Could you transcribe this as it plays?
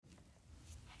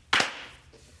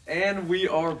And we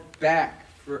are back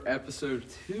for episode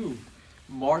 2.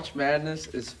 March Madness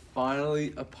is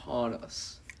finally upon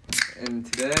us. And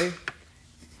today,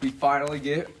 we finally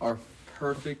get our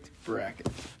perfect bracket.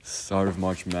 Start of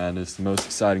March Madness, the most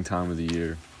exciting time of the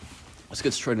year. Let's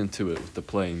get straight into it with the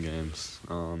playing games.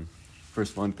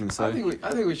 First one thing to say?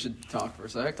 I think we should talk for a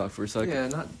sec. Talk for a second? Yeah,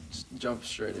 not just jump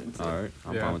straight into it. All right,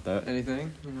 I'm fine with that.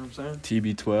 Anything? You know what I'm saying?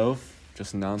 TB12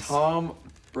 just announced Tom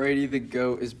Brady, the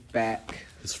GOAT, is back.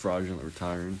 his fraudulent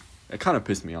retiring. It kind of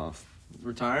pissed me off.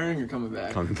 Retiring or coming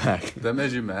back? Coming back. That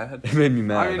made you mad? It made me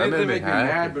mad. I mean, That it made did me make me happy.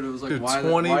 mad, but it was like, Dude,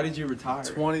 why did you retire?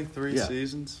 23 Yeah.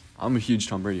 seasons? I'm a huge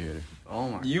Tom Brady hater. Oh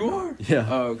my You God. are? Yeah.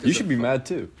 Oh, 'cause you should of- be mad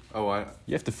too. Oh,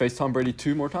 You have to face Tom Brady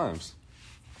 2 more times.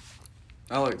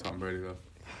 I like Tom Brady, though.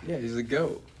 Yeah, he's the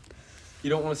GOAT. You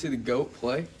don't want to see the GOAT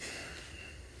play?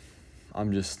 I'm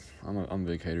a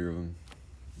big hater of him.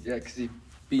 Yeah, because he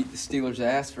beat the Steelers'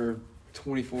 ass for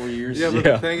 24 years. Yeah, but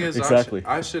Yeah, the thing is, exactly.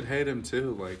 I should hate him,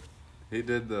 too. Like, he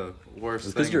did the worst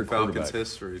It's 'cause thing you're in a Falcons quarterback.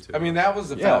 history, too. I mean, that was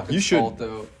the Yeah, Falcons' you should- fault,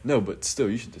 though. No, but still,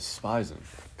 you should despise him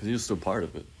because he was still part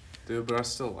of it. Dude, but I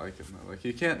still like him, though. Like,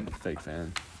 you can't... Fake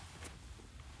fan.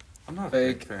 I'm not a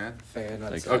Fake fake fan. Fan,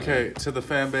 I'd Like, say. Okay, to the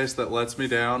fan base that lets me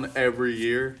down every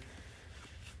year.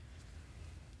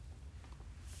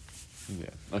 Yeah.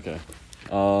 Okay.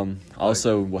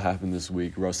 Also, what happened this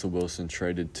week? Russell Wilson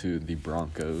traded to the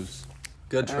Broncos.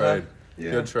 Good trade.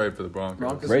 Yeah. Good trade for the Broncos.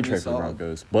 Broncos- Great be trade for the solid.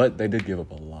 Broncos, but they did give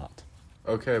up a lot.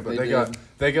 Okay, but They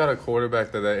they got a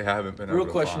quarterback that they haven't been Real able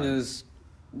to question find. is,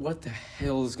 what the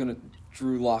hell is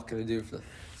Drew Lock going to do for the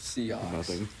Seahawks?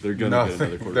 Nothing. They're gonna get another Nothing.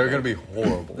 quarterback. They're going to be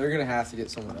horrible. They're going to have to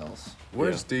get someone else.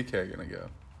 Where's DK going to go?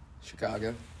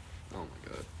 Chicago. Oh my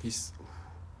god. He's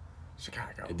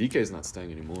Chicago. DK's not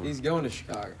staying anymore. He's going to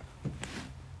Chicago.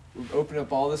 We're opening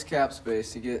up all this cap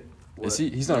space to get. Is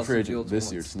he? He's not a free Justin agent Fields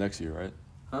this year. wants. It's next year, right?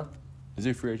 Huh? Is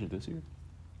he a free agent this year?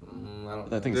 I don't I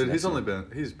know. think Dude, it's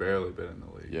he's barely been in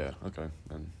the league. Yeah. Okay.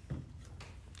 Then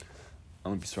I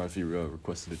wouldn't be surprised if he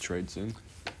requested a trade soon.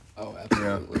 Oh,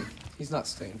 absolutely. He's not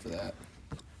staying for that.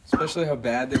 Especially how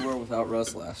bad they were without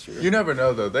Russ last year. You never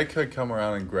know, though. They could come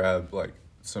around and grab, like,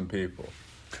 some people.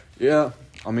 Yeah.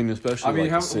 I mean, especially. I mean,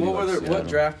 like, a city what like what Seattle.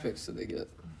 draft picks did they get?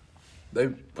 They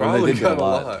Well, probably did got get a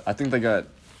lot. I think they got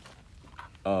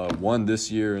 1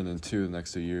 this year and then 2 the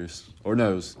next 2 years. Or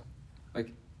no,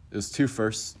 it was 2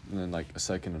 firsts and then like a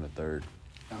second and a third.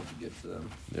 That would be good for them.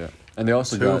 Yeah, and they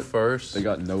also 2 got firsts. they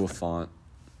got Noah Fant,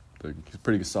 he's a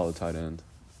pretty good solid tight end,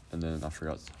 and then I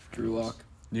forgot Drew Lock.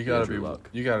 You gotta Drew be Lock.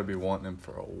 You gotta be wanting him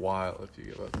for a while if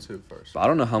you give up 2 firsts. But I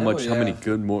don't know how Hell much how many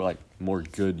yeah. more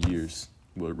good years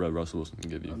would Russell Wilson can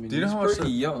give you. I mean, Do you know he's how much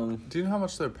pretty they- young. Do you know how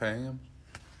much they're paying him?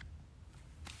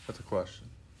 That's a question.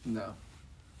 No.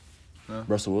 No.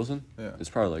 Russell Wilson, Yeah. it's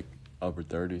probably like upper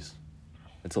 30s.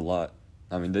 It's a lot.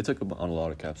 I mean, they took on a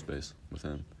lot of cap space with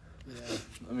him. Yeah.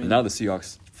 I mean, And now the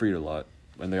Seahawks freed a lot,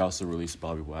 and they also released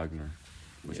Bobby Wagner,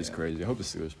 which is Yeah. crazy. I hope the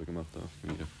Steelers pick him up though.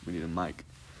 We need a mic.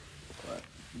 but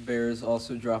Bears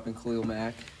also dropping Khalil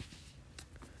Mack.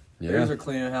 Yeah. Bears are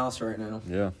cleaning house right now.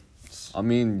 Yeah. I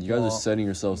mean, you guys Wah. are setting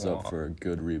yourselves up Wah. for a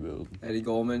good rebuild. Eddie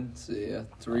Goldman, see ya.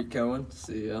 Tariq Cohen,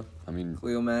 see ya. I mean,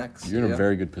 Khalil Mack, see you're in ya. a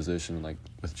very good position, like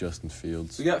with Justin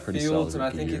Fields. We got Pretty Fields, solid and I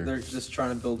rookie think year. they're just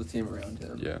trying to build a team around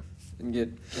him. Yeah. And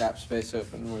get cap space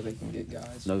open where they can get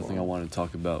guys. Another for thing I him. wanted to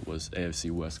talk about was AFC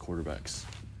West quarterbacks.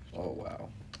 Oh, wow.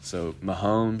 So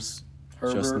Mahomes,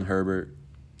 Justin Herbert,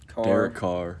 Carr. Derek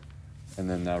Carr, and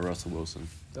then now Russell Wilson.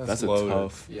 That's a loaded.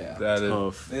 tough, Yeah. That is.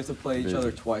 tough. They have to play each Busy.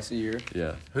 other twice a year.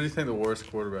 Yeah, Who do you think the worst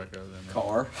quarterback out of them? is?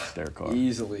 Carr. Derek Carr.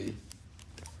 Easily.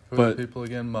 Who are But the people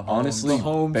again? Mahomes. honestly,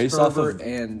 Mahomes, based off Herbert, of-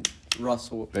 and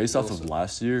Russell based off Wilson. of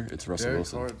last year, it's Russell Derek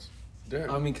Wilson. Carr's.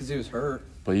 Derek. I mean, because he was hurt.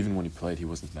 But even when he played, he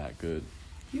wasn't that good.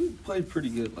 He played pretty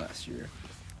good last year.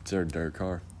 It's Derek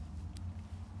Carr.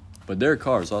 But Derek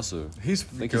Carr is also, He's I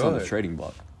think good. he's on the trading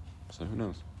block. So who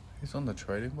knows? He's on the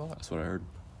trading block. That's what I heard.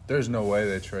 There's no way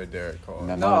they trade Derek Carr. No.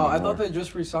 No, Not I anymore. thought they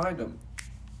just re-signed him.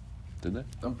 Did they?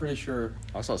 I'm pretty sure.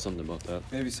 I saw something about that.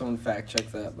 Maybe someone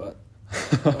fact-checked that, but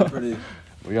I'm pretty...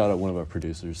 We got one of our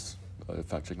producers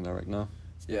fact checking that right now.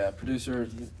 Yeah, producer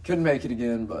couldn't make it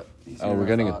again, but he's Oh, hearing we're our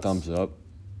getting a thoughts. thumbs up.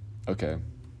 Okay.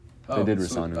 Oh, They did sweet.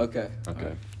 resign him. Okay.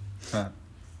 Okay. Huh.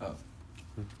 Oh.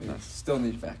 We Nice. still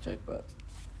need fact check, but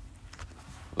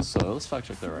Let's fact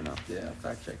check that right now. yeah,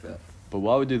 fact check that. But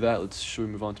while we do that, should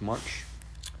we move on to March?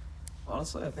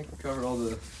 Honestly, I think we covered all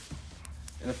the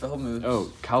NFL moves.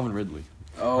 Oh, Calvin Ridley.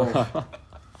 Oh,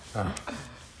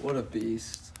 what a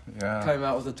beast. Yeah. Came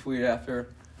out with a tweet after.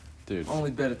 Dude.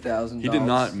 Only bet $1,000. He did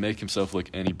not make himself look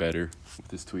any better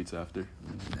with his tweets after.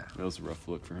 No, That was a rough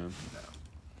look for him.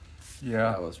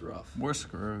 Yeah. that was rough. We're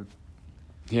screwed.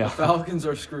 Yeah. The Falcons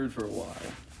are screwed for a while.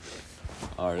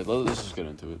 All right, let's just get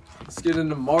into it. Let's get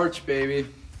into March, baby.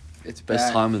 It's Best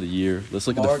back. time of the year. Let's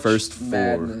look at March the first 4.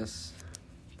 Madness.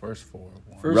 First 4.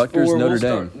 First Rutgers, 4, Notre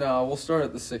we'll Dame. we'll start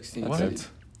at the 16th. What? seed.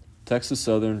 Texas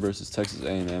Southern versus Texas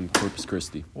A&M, Corpus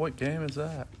Christi. What game is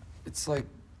that? It's like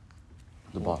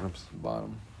The bottoms.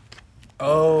 bottom.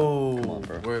 Oh, Come on,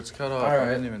 bro. where it's cut off. All I right.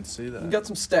 didn't even see that. We got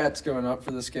some stats going up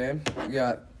for this game. We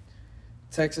got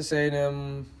Texas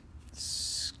A&M.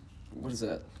 What is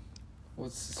that?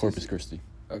 What's the Corpus season? Christi.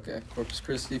 Okay, Corpus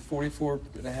Christi,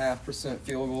 44.5%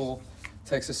 field goal.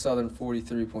 Texas Southern,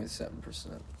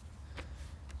 43.7%.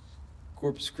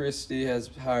 Corpus Christi has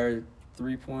higher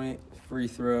 3-point free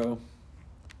throw.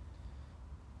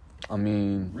 I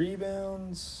mean,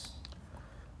 Rebounds.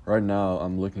 right now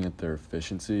I'm looking at their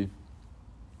efficiency.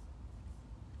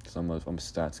 Cause I'm a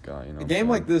stats guy, you know. A game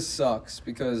like this sucks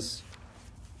because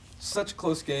it's such a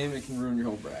close game, it can ruin your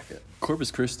whole bracket.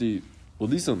 Corpus Christi, well,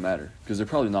 these don't matter because they're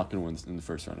probably not going to win in the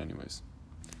first round anyways.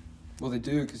 Well, they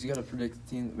do because you got to predict the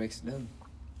team that makes it in.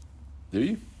 Do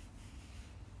you?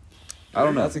 I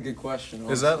don't know. That's a good question.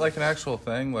 Is that honestly. like an actual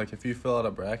thing? Like if you fill out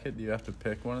a bracket, do you have to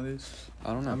pick one of these?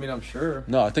 I don't know. I mean, I'm sure.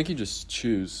 No, I think you just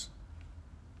choose.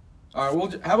 All right,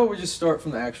 well, how about we just start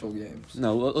from the actual games?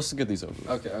 No, let's get these over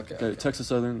with. Okay. Texas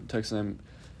Southern, Texas A&M.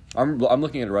 I'm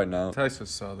looking at it right now. Texas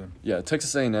Southern. Yeah,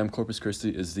 Texas A&M, Corpus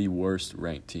Christi is the worst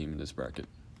ranked team in this bracket.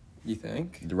 You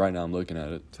think? Right now I'm looking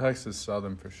at it. Texas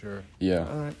Southern for sure. Yeah,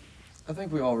 All right. I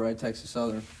think we all ride Texas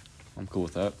Southern. I'm cool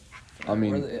with that. I Where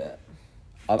mean, they at?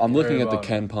 I'm looking Very at the bottom.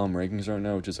 Ken Palm rankings right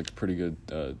now, which is like a pretty good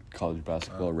college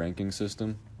basketball ranking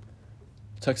system.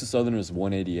 Texas Southern is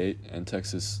 188, and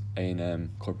Texas A&M,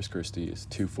 Corpus Christi is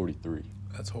 243.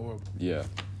 That's horrible. Yeah,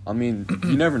 I mean,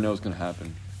 you never know what's gonna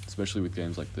happen, especially with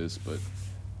games like this. But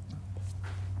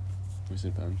we see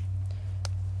the pen.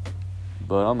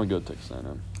 But I'm gonna go Texas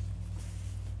A&M.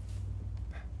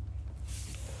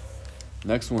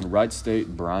 Next one, Wright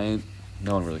State, Bryant.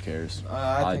 No one really cares.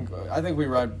 I think we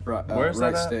ride Where's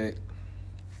Wright that at? State.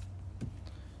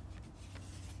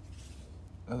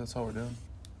 Oh, that's all we're doing.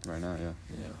 Right now, yeah.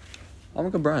 Yeah. I'm gonna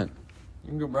go Bryant. You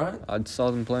can go Bryant. I saw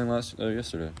them playing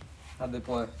yesterday. How'd they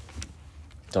play?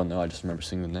 Don't know. I just remember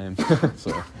seeing the name.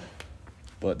 So,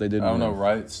 but they did. I don't know. win.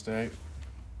 Wright State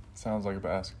sounds like a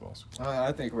basketball school.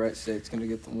 I think Wright State's gonna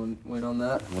get the win on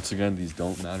that. Once again, these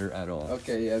don't matter at all.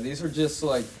 Okay, yeah, these are just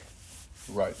like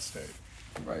Wright State.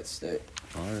 Wright State.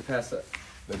 All right. Pass that.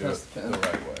 They do Pass it the the pen.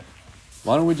 right way.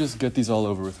 Why don't we just get these all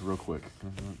over with real quick?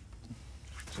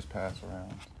 Just pass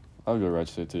around. I'll go Wright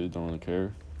State too. Don't really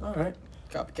care. All right.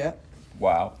 Copycat.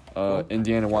 Wow. Cool.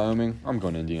 Indiana, Wyoming. I'm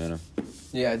going Indiana.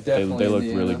 Yeah, They definitely. look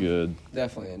Indiana. really good.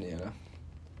 Definitely Indiana.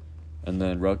 And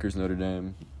then Rutgers, Notre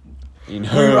Dame. You know,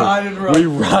 We riding Rutgers.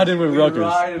 We riding with Rutgers.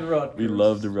 Riding Rutgers. We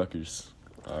love the Rutgers.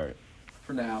 All right.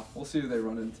 For now, we'll see who they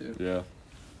run into. Yeah.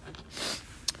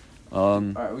 All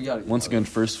right, we got it. Once again,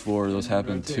 first 4. Those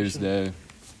happen Rotation. Tuesday.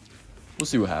 We'll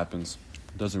see what happens.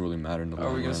 Doesn't really matter in the Are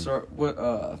long we gonna run. start? What?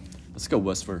 Let's go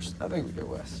West first. I think we go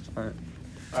West. All right.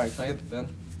 All right, can I get the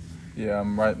pen? Yeah,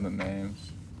 I'm writing the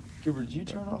names. Cooper, did you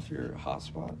turn off your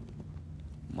hotspot?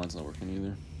 Mine's not working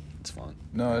either. It's fine.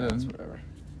 No, I That's didn't.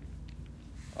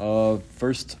 whatever.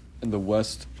 First in the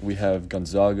West, we have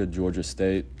Gonzaga, Georgia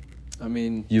State. I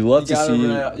mean, You love to see.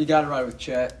 You got to ride with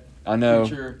Chet. I know.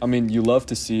 future- I mean, you love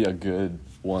to see a good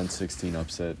 116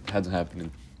 upset. Hasn't happened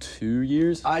in 2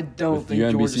 years. I don't with think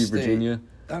UMBC, Georgia State. Virginia.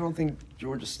 I don't think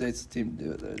Georgia State's the team to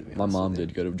do it though. To be My honest mom with you.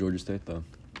 did go to Georgia State though.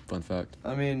 Fun fact.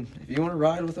 I mean, if you want to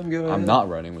ride with them, go ahead. I'm not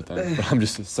riding with them, but I'm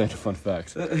just saying a fun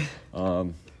fact.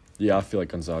 Yeah, I feel like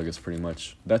Gonzaga's pretty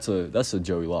much that's a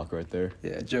Joey Lock right there.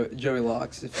 Yeah, Joey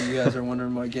Locks. If you guys are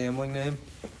wondering my gambling name,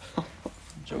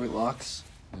 Joey Locks.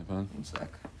 Yeah, fun. 1 sec.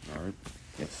 All right.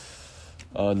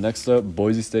 Yep. Next up,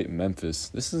 Boise State, Memphis.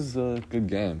 This is a good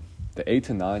game. The 8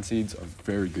 to 9 seeds are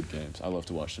very good games. I love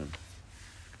to watch them.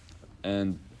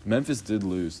 And Memphis did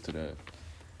lose today.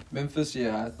 Memphis,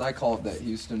 yeah, I called that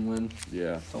Houston win.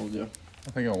 Yeah. Told you.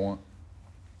 I think I want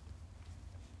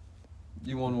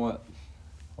what?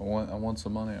 I want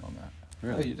some money on that. Oh,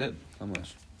 Really? you did. How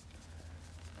much?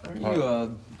 Are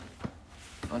you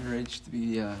underage to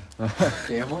be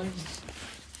gambling?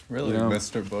 Really, You know-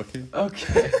 Mr. Bookie?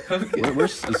 Okay.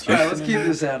 Where's is All right, Houston? let's keep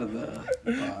this out of the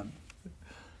pod.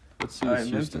 Let's see All who's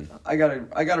right, Houston. Memphis.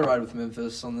 I gotta ride with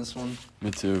Memphis on this one.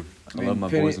 Me too. I mean, love my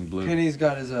boys in blue. Penny's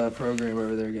got his program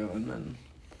over there going, man.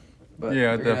 But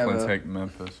Yeah, I'd they're gonna have definitely a- take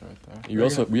Memphis right there. You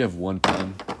also we have one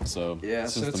pen, so Yeah,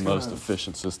 this so is it's the most gonna-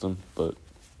 efficient system. But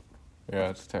Yeah,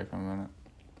 it's taking a minute.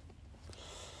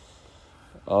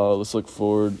 let's look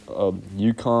forward.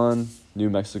 Yukon, New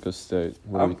Mexico State.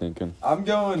 What are we thinking? I'm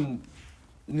going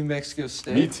New Mexico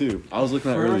State. Me too. I was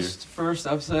looking at earlier. First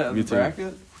upset of Me the too.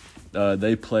 bracket.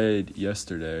 They played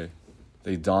yesterday.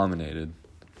 They dominated.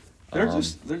 They're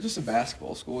just a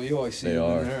basketball school. You always see They them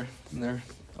are. in there.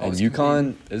 And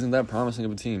UConn isn't that promising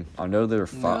of a team. I know they're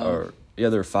No.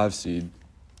 they're a 5 seed,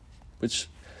 which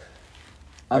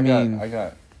I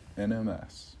got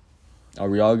NMS. are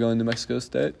we all going to Mexico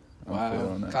State? I'm Wow.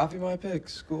 feeling it. Copy my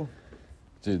picks. Cool.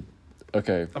 Dude,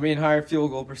 okay. I mean, higher field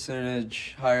goal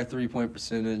percentage, higher 3-point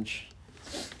percentage.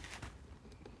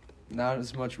 Not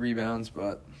as much rebounds,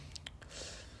 but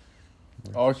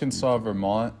Arkansas,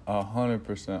 Vermont,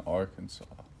 100% Arkansas.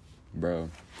 Bro,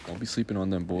 don't be sleeping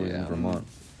on them boys in Yeah. Vermont.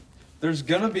 there's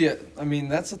gonna be I mean,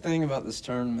 that's the thing about this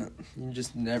tournament. You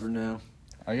just never know.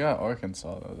 I got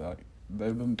Arkansas though.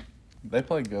 They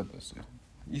play good this year.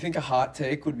 You think a hot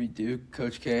take would be Duke,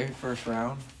 Coach K, first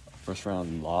round? First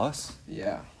round loss?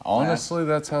 Yeah. Honestly,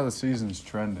 that's how the season's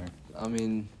trending. I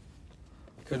mean,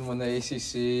 couldn't win the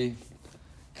ACC,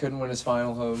 couldn't win his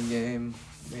final home game.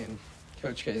 Man,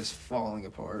 Coach K is falling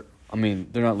apart. I mean,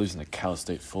 they're not losing to Cal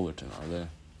State Fullerton, are they?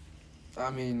 I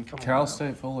mean, come on. Cal now.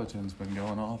 State Fullerton's been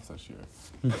going off this year.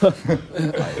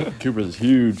 Cooper's a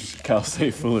huge Cal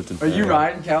State Fullerton Are fan. you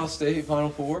riding Cal State Final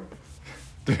Four?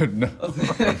 Dude, no. Here,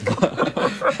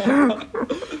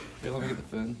 let me get the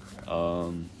pen.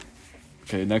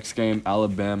 Okay, next game,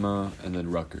 Alabama and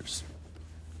then Rutgers.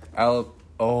 Ooh,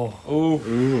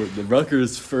 the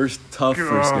Rutgers first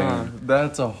game.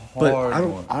 That's a But hard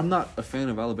one. I'm not a fan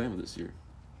of Alabama this year.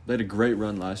 They had a great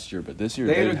run last year, but this year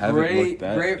They they had a haven't looked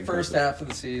that great first impressive. half of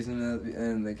the season, and at the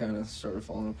end they kind of started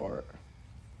falling apart.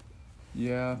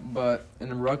 Yeah. But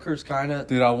and Rutgers kind of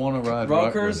Dude, I want to ride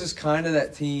Rutgers is kind of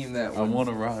that team that I want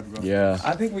to ride Rutgers. Yeah.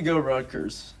 I think we go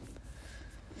Rutgers.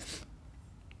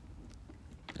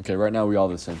 Okay, right now we all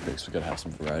have the same picks. We gotta have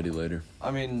some variety later.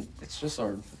 I mean, it's just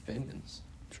our opinions.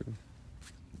 True.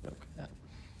 Okay.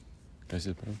 Can I see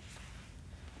the pen?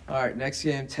 All right, next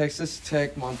game: Texas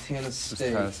Tech, Montana Just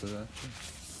State. pass it after.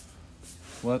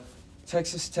 What?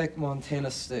 Texas Tech, Montana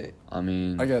State. I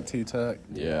mean, I got T-Tech.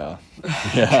 yeah.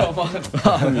 Yeah. Come on.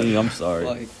 I mean, I'm sorry.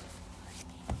 Like,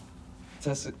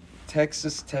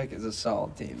 Texas Tech is a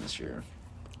solid team this year.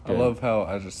 I love how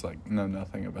I just know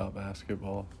nothing about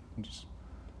basketball. I'm just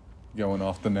going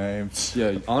off the names.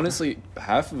 Yeah, honestly,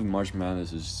 half of March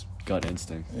Madness is gut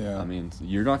instinct. Yeah. I mean,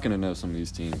 you're not gonna know some of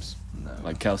these teams. No.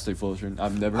 Like Cal State Fullerton,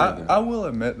 I've never heard of them. I will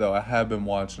admit though, I have been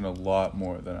watching a lot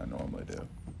more than I normally do.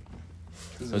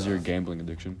 Because your gambling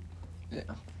addiction. Yeah.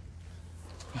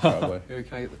 Probably. Here,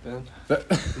 can I get the pen?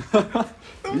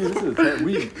 Yeah, this is a pen.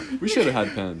 We should have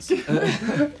had pens.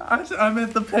 I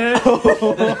meant the pen.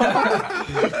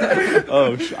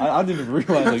 Oh, I didn't even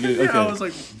realize. Okay. I was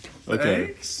like, Okay.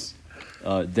 thanks.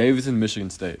 Davidson, Michigan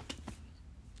State.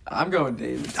 I'm going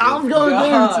Davidson. I'm going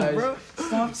Davidson, bro.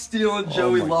 Stop stealing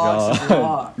Joey Oh my Locke's God.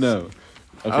 locks. No.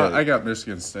 Okay. I got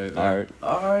Michigan State there. All right.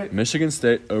 All right. Michigan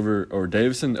State or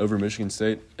Davidson over Michigan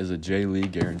State is a J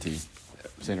League guarantee.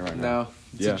 I'm saying it right now. No,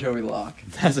 it's Yeah. a Joey Locke.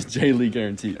 That's a J League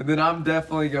guarantee. And then I'm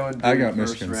definitely going Duke I got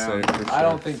first Michigan round. State for I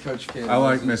don't sure. think Coach K I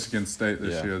like loses. Michigan State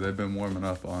this Yeah. year. They've been warming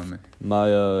up on me. I My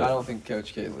don't think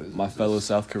Coach K loses. my fellow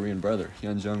South Korean brother,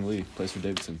 Hyun Jung Lee, plays for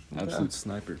Davidson. Okay. Absolute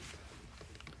sniper.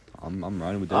 I'm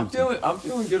riding with Davidson. I'm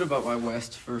feeling good about my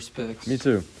West first picks. Me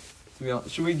too. To be honest.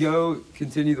 Should we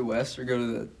continue the West or go to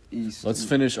the East? Let's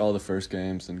finish all the first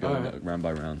games and go All right. round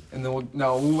by round. And then we'll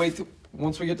wait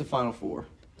once we get to Final Four.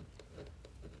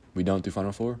 We don't do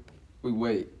Final Four? We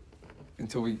wait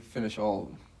until we finish all of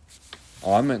them.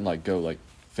 Oh, I meant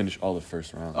finish all the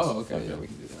first rounds. Oh, okay. Yeah, we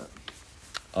can do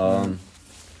that.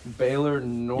 Baylor, Yeah,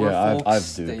 Norfolk I've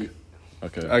State. Duke.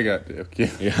 Okay. I got Duke. Yeah.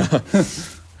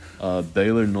 Yeah.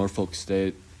 Baylor, Norfolk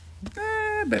State,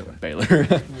 Baylor. Baylor.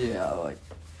 Yeah, like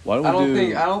Why don't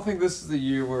we I don't think this is the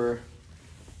year where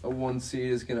a 1 seed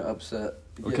is gonna upset.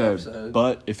 Get Okay, upset.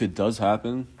 but if it does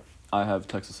happen, I have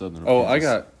Texas Southern. Oh, over I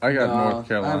Kansas. got Nah, North I have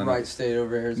Carolina. Wright State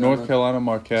over Arizona. North Carolina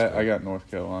Marquette. I got North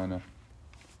Carolina.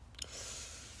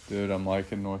 Dude, I'm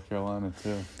liking North Carolina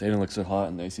too. They didn't look so hot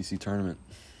in the ACC tournament.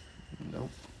 Nope.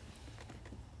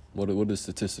 What is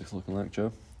statistics looking like,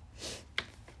 Joe?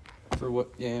 For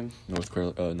what game? North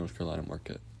Carolina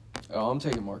Marquette. Oh, I'm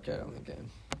taking Marquette on the game.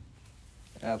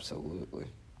 Absolutely.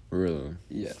 Really?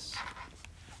 Yes.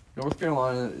 North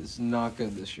Carolina is not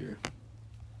good this year.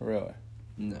 Really.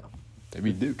 No, They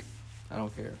beat Duke. I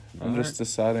don't care. I'm just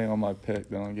deciding on my pick.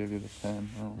 Then I'll give you the pen.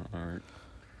 All right.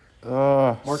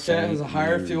 Marquette has a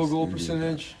higher St. field goal Mary's,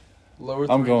 percentage, lower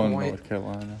I'm going three-point, North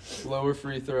Carolina. lower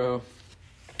free throw,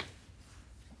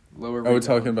 lower. Are we rebound.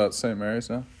 talking about St. Mary's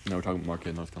now? No, we're talking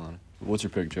Marquette, North Carolina. What's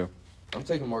your pick, Joe? I'm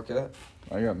taking Marquette.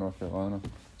 I got North Carolina.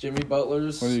 Jimmy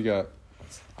Butler's What do you got?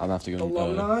 I'm gonna have to go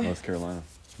Alumni? North Carolina.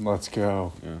 Let's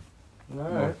go. Yeah. All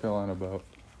right. North Carolina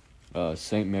boat.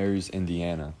 St. Mary's,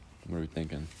 Indiana. What are we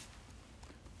thinking?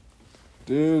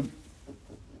 Dude,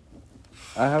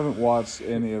 I haven't watched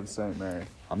any of St. Mary.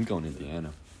 I'm going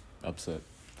Indiana. Upset.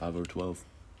 5/12.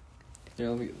 Yeah,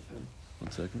 let me get the pen.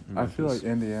 1 second. I feel like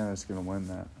Indiana's going to win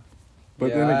that. But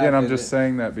Yeah, then again, I I'm get just it.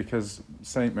 saying that because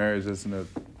St. Mary's isn't a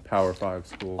Power 5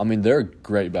 school. I mean, they're a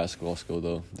great basketball school,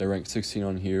 though. They're ranked 16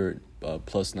 on here,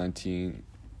 plus 19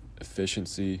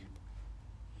 efficiency.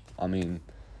 I mean,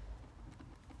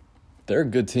 they're a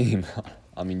good team.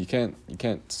 I mean, you can't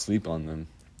sleep on them.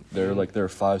 They're a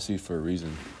 5 seed for a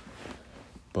reason.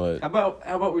 But How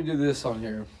about we do this on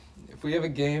here? If we have a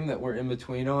game that we're in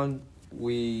between on,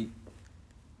 we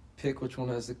pick which one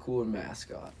has the cooler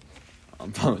mascot.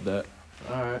 I'm fine with that.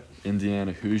 All right.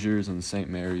 Indiana Hoosiers and St.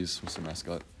 Mary's. What's their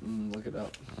mascot? Look it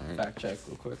up. All right. Fact check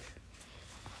real quick.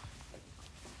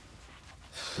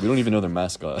 We don't even know their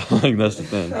mascot. Like, that's the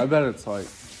thing. I bet it's like,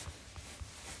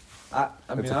 I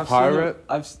mean, It's a I've pirate?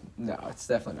 No, it's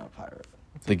definitely not a pirate.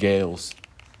 The Gales.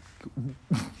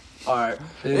 All right.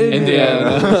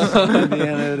 Indiana.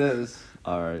 Indiana it is.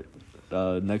 All right.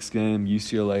 Next game,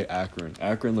 UCLA Akron.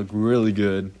 Akron looked really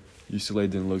good. UCLA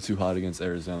didn't look too hot against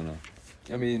Arizona.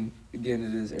 I mean, again,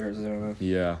 it is Arizona.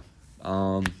 Yeah.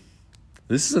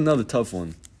 This is another tough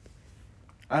one.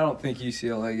 I don't think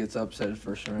UCLA gets upset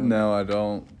first round. no, I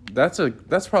don't. That's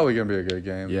probably going to be a good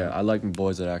game. Yeah, I like my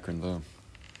boys at Akron though.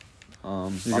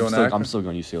 I'm going Akron? still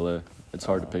going UCLA. It's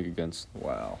hard to pick against.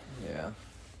 Wow. Yeah.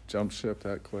 Jump ship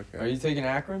that quick. Are you taking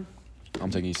Akron? I'm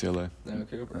taking UCLA. No,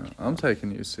 okay, bro. I'm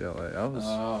taking UCLA.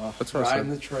 That's what I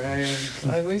Riding said. the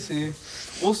train. We see.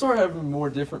 We'll start having more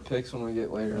different picks when we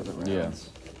get later in the Yeah. rounds.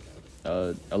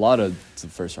 A lot of the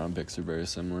first round picks are very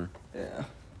similar. Yeah.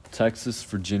 Texas,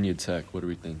 Virginia Tech. What are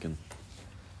we thinking?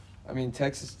 I mean,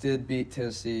 Texas did beat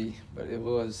Tennessee, but it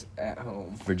was at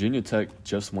home. Virginia Tech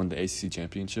just won the ACC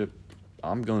championship.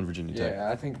 I'm going Virginia Tech. Yeah,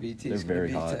 I think VT is They're going to very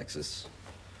beat hot. Texas.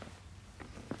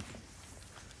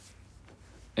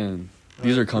 And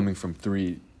these are coming from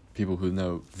 3 people who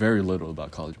know very little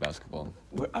about college basketball.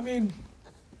 I mean,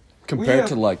 Compared have-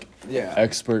 to yeah.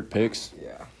 expert picks,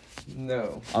 Yeah.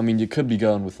 No. I mean, you could be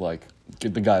going with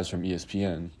get the guys from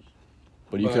ESPN,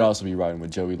 but you could But- also be riding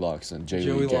with Joey Locks and J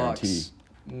Joey Lee Guarantee. Locks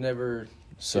never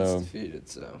So, gets defeated,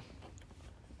 so.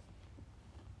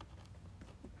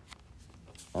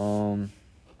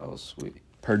 Oh, sweet.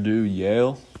 Purdue,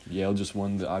 Yale. Yale just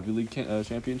won the Ivy League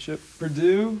championship.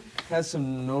 Purdue has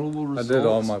some notable results. did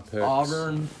all my picks.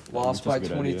 Auburn lost by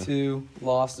That's a good idea. 22.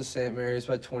 Lost to St. Mary's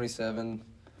by 27.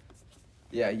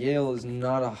 Yeah, Yale is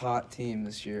not a hot team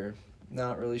this year.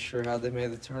 Not really sure how they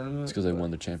made the tournament. It's because they but won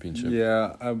the championship.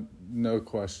 Yeah, no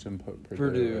question. Put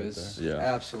Purdue right is there. Yeah.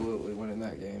 absolutely winning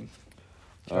that game.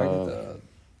 Try to get the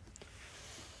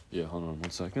Yeah, hold on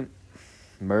 1 second.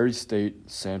 Murray State,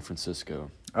 San Francisco.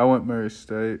 I went Murray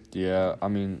State. Yeah, I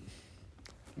mean,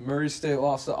 Murray State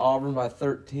lost to Auburn by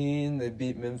 13. They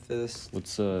beat Memphis.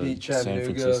 what's Beat San Chattanooga.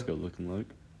 Francisco looking like?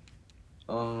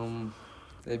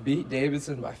 They beat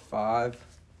Davidson by 5.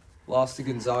 Lost to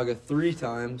Gonzaga 3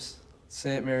 times.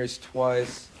 St. Mary's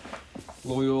twice.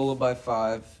 Loyola by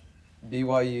 5.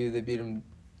 BYU, they beat them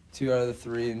 2 out of the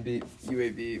 3 and beat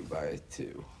UAB by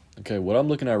 2. Okay, what I'm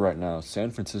looking at right now,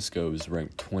 San Francisco is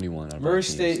ranked 21 out of all Murray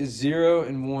teams. State is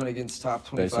 0-1 against top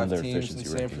Based on 25 their teams, and efficiency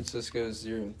San ranking. Francisco is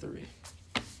 0-3.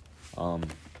 I'm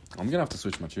gonna have to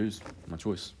switch my choice.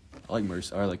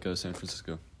 I like San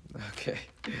Francisco. Okay.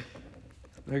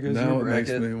 There goes Now your it makes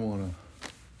bracket. me want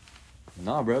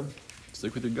Nah, bro,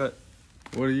 stick with your gut.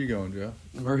 to. What are you going, Joe?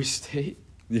 Murray State,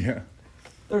 Yeah.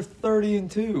 they're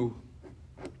 30-2.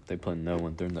 They play no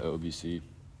one. They're in the OBC.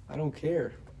 I don't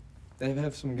care. They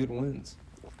have some good wins.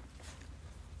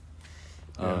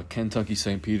 Kentucky,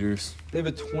 St. Peter's. They have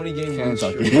a 20-game win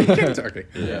Kentucky. streak. Kentucky.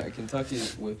 Yeah, Kentucky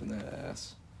is whipping that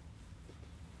ass.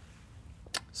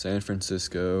 San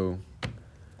Francisco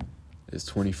is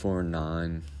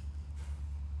 24-9.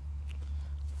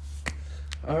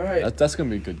 All right. That's gonna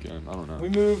be a good game. I don't know.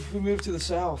 We move to the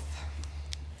south.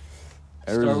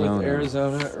 Arizona. Start with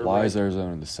Arizona. Or Why is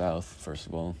Arizona in the South? First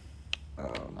of all.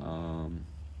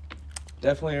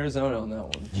 Definitely Arizona on that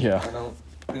one. Yeah. I don't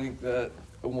think that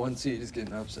a 1 seed is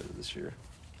getting upset this year.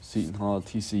 Seton Hall,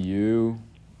 TCU.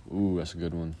 Ooh, that's a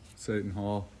good one. Seton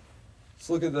Hall. Let's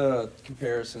look at the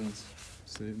comparisons.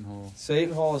 Seton Hall.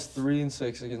 Seton Hall is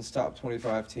 3-6 against top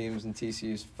 25 teams, and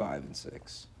TCU is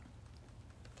 5-6.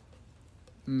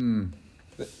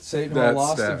 Seton Hall That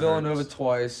lost to stat Villanova hurts.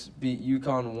 twice, beat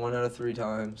UConn 1 out of 3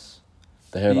 times,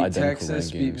 They have beat identical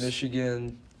Texas, beat rankings.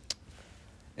 Michigan,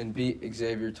 and beat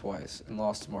Xavier twice, and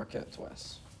lost to Marquette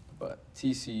twice. But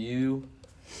TCU,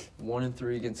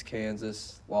 1-3 against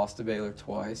Kansas, lost to Baylor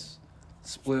twice.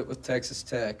 Split with Texas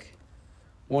Tech,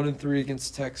 1-3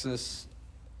 against Texas,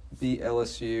 beat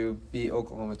LSU, beat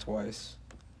Oklahoma twice,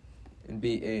 and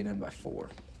beat A&M by 4.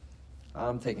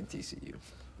 I'm taking TCU.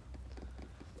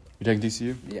 You taking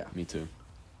TCU? Yeah. Me too.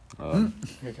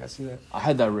 Here, can I see that? I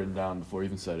had that written down before you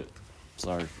even said it.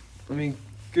 Sorry. I mean,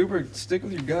 Cooper, stick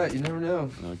with your gut. You never know.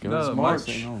 Go No, to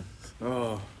March.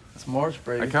 Oh, It's March,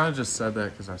 I baby. kind of just said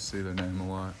that because I see their name a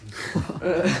lot.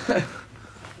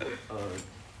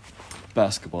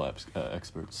 Basketball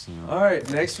experts. You know. All right,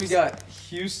 next we got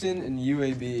Houston and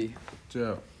UAB.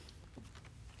 Joe.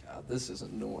 God, this is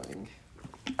annoying.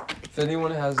 If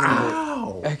anyone has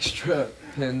any extra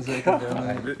pins they can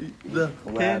donate, The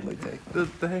gladly take them. The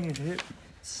thing it hit,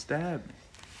 stabbed.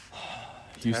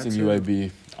 Houston That's it.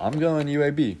 UAB. I'm going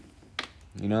UAB.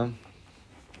 You know,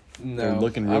 No, they're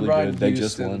looking I'm really riding good. They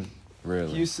just Houston. won.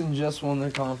 Really. Houston just won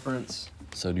their conference.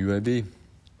 So do UAB. Then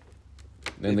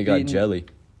They've they got beaten- Jelly.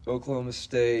 Oklahoma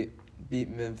State beat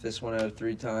Memphis 1 out of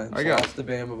 3 times. I got- Lost to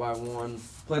Bama by 1.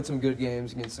 Played some good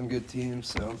games against some good teams,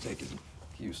 so I'm taking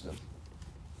Houston.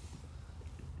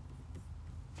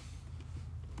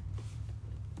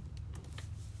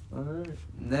 All right.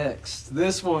 Next,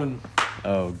 this one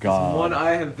Oh is God. one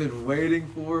I have been waiting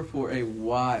for a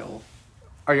while.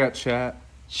 I got chat.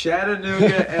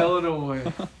 Chattanooga,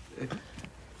 Illinois.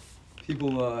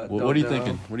 People, What are you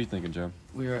thinking? What are you thinking, Joe?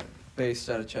 We are based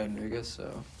out of Chattanooga,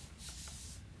 so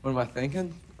what am I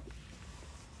thinking?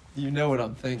 You know what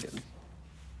I'm thinking.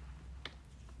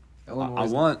 I Illinois,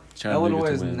 want Chattanooga Illinois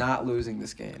to is win. not losing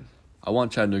this game. I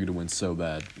want Chattanooga to win so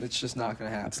bad. It's just not going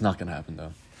to happen. It's not gonna happen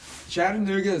though.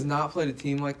 Chattanooga has not played a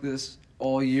team like this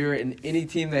all year, and any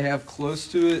team they have close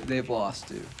to it, they've lost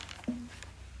to. Uh,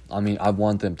 I mean, I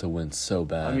want them to win so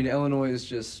bad. I mean, Illinois is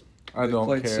just I they've don't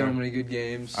played care. so many good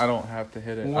games. I don't have to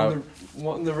hit it.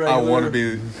 Won the regular. I want to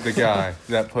be the guy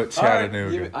that put All right,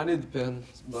 Chattanooga. I need the pin,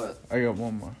 but I got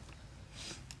one more.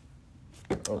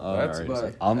 Oh, All that's right.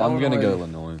 but I'm gonna go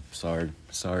Illinois- Illinois.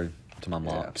 Sorry to my Yeah.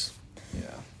 mocks.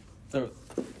 yeah.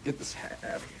 Get this hat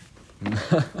out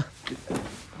of here.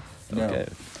 No. Okay.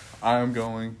 I am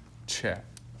going Chat.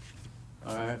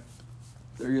 All right.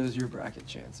 There goes your bracket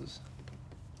chances.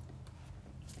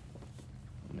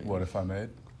 I mean, What if I made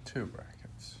 2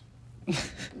 brackets?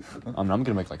 I'm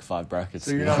gonna make like 5 brackets.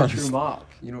 So to you're be not a honest. true mock.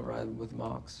 You don't ride with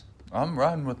mocks. I'm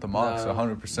riding with the mocks No.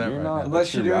 100% You're right not. now.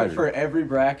 Unless you true do rider. it for every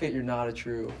bracket, you're not a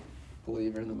true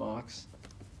believer in the mocks.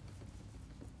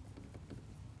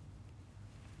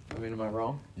 I mean, am I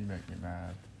wrong? You make me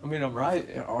mad. I mean, I'm right,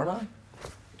 aren't I?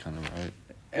 Kind of right.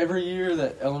 Every year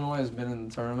that Illinois has been in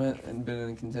the tournament and been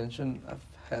in contention, I've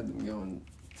had them going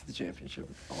to the championship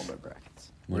with all my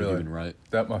brackets. When Really? even right.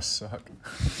 That must suck.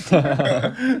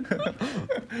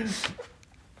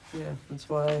 Yeah, that's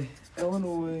why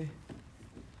Illinois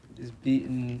is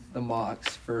beating the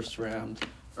mocks first round.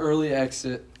 Early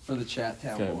exit for the Chat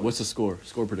Town Okay. boys. What's the score?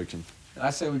 Score prediction. I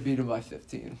say we beat them by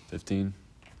 15. 15.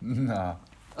 Nah.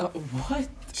 What?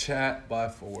 Chat by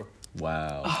 4.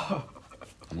 Wow.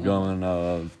 I'm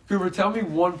going. Cooper, tell me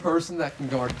one person that can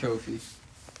guard Kofi.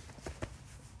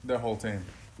 Their whole team.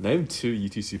 Name 2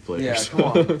 UTC Yeah, players. come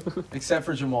on. Except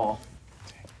for Jamal.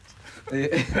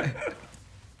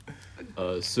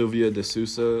 Sylvia De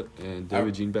Sousa and David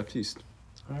Oh. Jean Baptiste.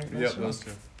 All right, Yep, those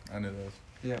 2. I knew those.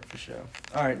 Yeah, for sure.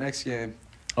 All right, next game.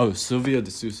 Oh, Sylvia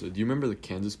De Sousa. Do you remember the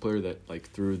Kansas player that like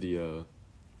threw the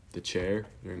chair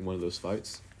during one of those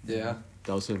fights? Yeah,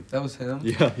 That was him. that was him.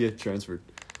 Yeah, he had transferred.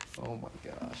 Oh my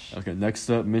gosh. Okay, next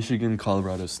up, Michigan,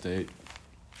 Colorado State.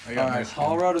 I All got right, Michigan.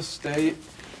 Colorado State.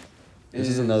 This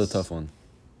is another tough one.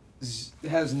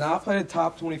 Has not played a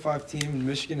top 25 team, and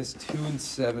Michigan is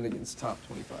 2-7 against top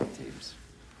 25 teams.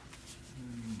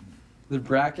 The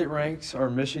bracket ranks are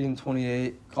Michigan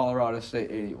 28, Colorado State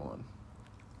 81.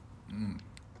 Mm.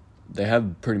 They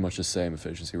have pretty much the same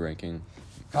efficiency ranking.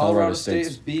 Colorado State State's-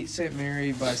 has beat St.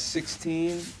 Mary by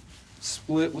 16,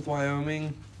 split with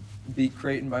Wyoming, beat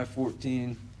Creighton by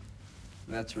 14,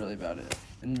 and that's really about it.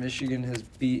 And Michigan has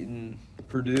beaten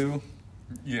Purdue.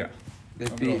 Yeah. They've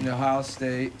I'm beaten going- Ohio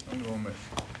State. I'm going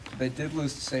Michigan. They did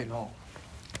lose to St. Paul.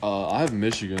 I have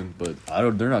Michigan, but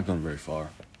they're not going very far.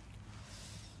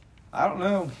 I don't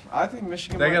know. I think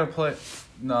Michigan They might- got to play.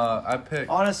 Nah, I picked.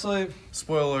 Honestly,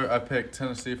 Spoiler, I picked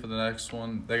Tennessee for the next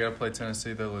one. They got to play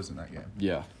Tennessee. They're losing that game.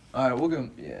 Yeah. all right, we'll go.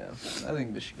 Yeah, I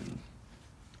think Michigan.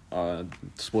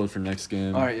 Spoiled for next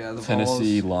game. All right, yeah, the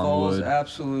Tennessee, Vols Longwood.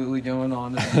 absolutely going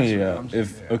on. To the next Yeah. round.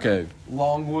 If Yeah. okay.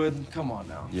 Longwood, come on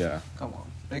now. Yeah. Come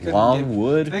on. They couldn't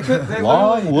Longwood. They could. They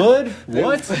Longwood. They-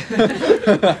 What?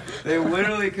 They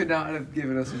literally could not have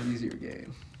given us an easier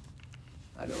game.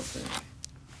 I don't think.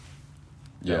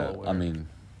 Yeah, Delaware. I mean,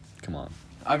 come on.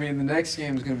 I mean, the next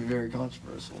game is going to be very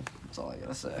controversial. That's all I got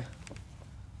to say.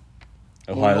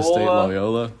 Ohio State, Loyola.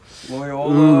 Loyola.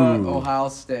 Loyola, Ooh. Ohio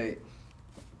State.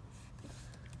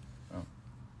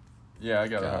 Yeah, I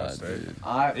got Ohio God, State. dude.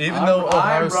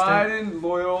 I'm riding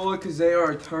Loyola because they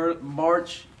are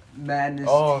March Madness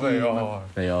Oh, team. they are.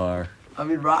 They are. I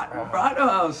mean, ride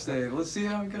Ohio State. Let's see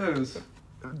how it goes.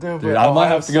 Dude, I might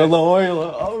have to go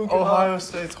Loyola. Oh, God. Ohio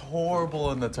State's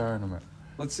horrible in the tournament.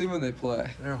 Let's see when they play.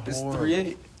 They're It's horrible.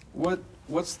 3-8.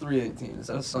 What's 3/18? Is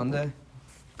that a Sunday?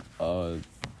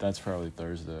 That's probably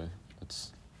Thursday.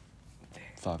 That's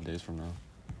 5 days from now.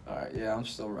 All right, yeah, I'm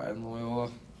still riding Loyola.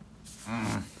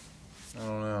 I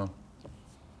don't know.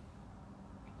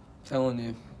 Telling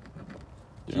you.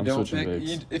 Dude, I'm switching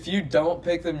Vicks. If you don't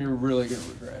pick them, you're really gonna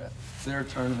regret it. They're a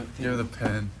tournament team. Give the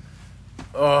pen.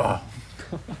 Oh,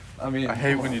 I mean, I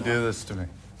hate come when on you now. do this to me.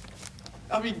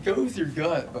 I mean, go with your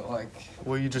gut, but like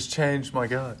Well, you just changed my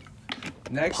gut.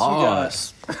 next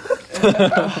Pause. we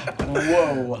got.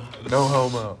 Whoa. No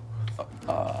homo.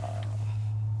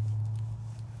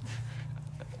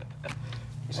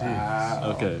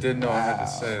 Wow. Okay. Didn't know I had to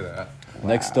say that.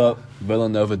 Next up,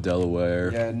 Villanova,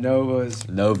 Delaware. Yeah, Nova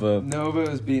Nova.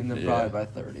 is beating them Yeah. probably by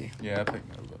 30. Yeah, I picked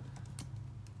Nova.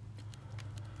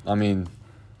 I mean,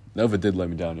 Nova did let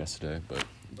me down yesterday, but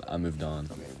I moved on.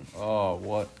 I mean, Oh,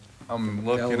 what? I'm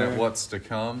looking Delaware. at what's to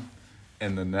come.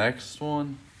 And the next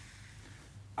one,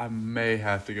 I may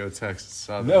have to go Texas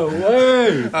Southern. No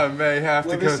way! I may have to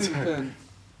let me go see the Texas. pin.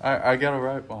 I got to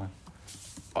write one.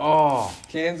 Oh,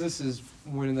 Kansas is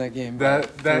winning that game. By that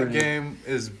 30. game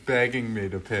is begging me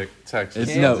to pick Texas.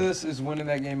 It's- no. Kansas is winning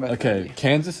that game by 30. Okay,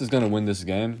 Kansas is going to win this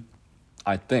game,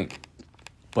 I think.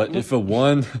 But if a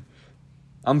 1...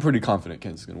 I'm pretty confident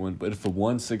Kansas is going to win, but if a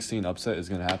 1-16 upset is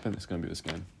going to happen, it's going to be this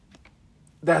game.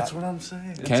 That's what I'm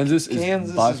saying. Kansas Kansas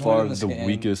is by is far winning this the game.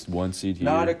 weakest 1 seed here.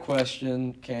 Not a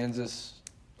question. Kansas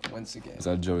wins the game. Is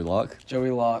that Joey Locke? Joey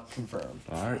Locke confirmed.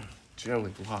 All right.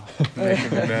 Joey, wow, making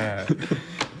me mad.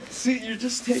 See, you're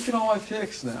just taking all my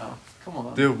picks now. Come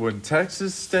on. Dude, when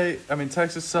Texas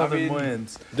Southern mean,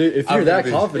 wins, Dude, if I'm you're gonna that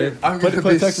be- confident, I'm put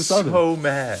gonna be Texas Southern. so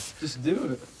mad. Just do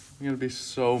it. I'm gonna be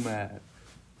so mad.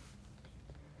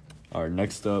 All right,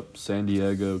 next up, San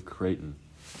Diego, Creighton.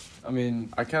 I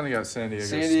mean, I kind of got San Diego.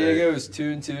 San Diego is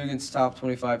 2-2 against top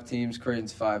 25 teams.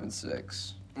 Creighton's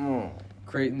 5-6. Oh.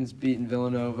 Creighton's beaten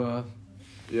Villanova,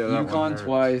 Yeah, that one UConn hurts.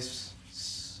 twice,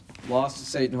 lost to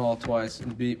Seton Hall twice,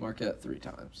 and beat Marquette 3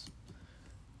 times.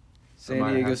 San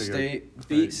might Diego have to go State beat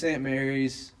Creighton. St.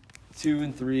 Mary's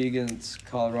 2-3 against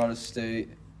Colorado State.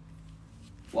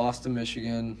 Lost to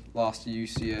Michigan, lost to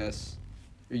USC,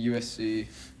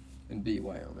 and beat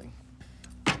Wyoming.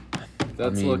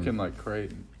 That's I mean- looking like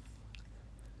Creighton.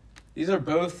 These are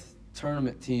both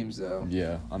tournament teams, though.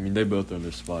 Yeah, I mean, they both earned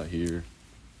their spot here.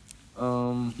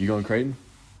 You going Creighton?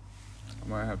 I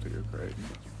might have to go Creighton.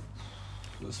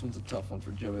 This one's a tough one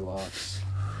for Joey Locks.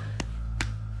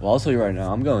 Well, I'll tell you right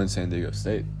now, I'm going San Diego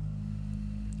State.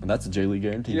 And that's a J League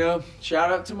guarantee. You know,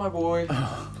 shout out to my boy,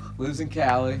 lives in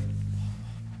Cali,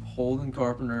 Holden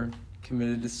Carpenter,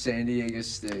 committed to San Diego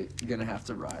State. Gonna have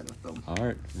to ride with them. All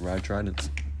right, ride Tridents.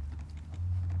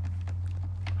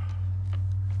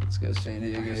 Let's go San I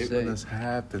Diego hate State. when this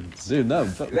happens. Dude, no,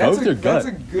 That's go with your gut. That's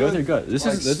a Go with good, your gut. This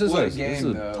like, is a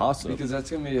split toss up. because that's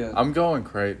gonna be a. I'm going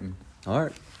Creighton. All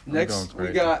right, Next, going we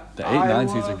Creighton. got the 8-9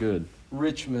 seeds Iowa, are good.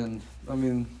 Richmond. I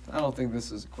mean, I don't think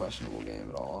this is a questionable game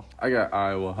at all. I got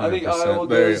Iowa 100%. I think Iowa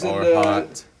they goes are into-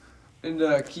 hot. Into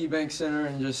KeyBank Center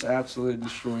and just absolutely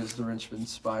destroys the Richmond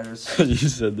Spiders. You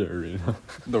said the arena.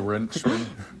 The Wrenchman.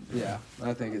 Yeah,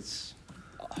 I think it's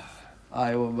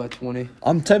Iowa by 20.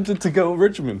 I'm tempted to go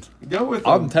Richmond. Go with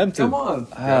them. I'm tempted. Come on.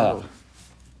 Ah.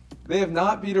 They have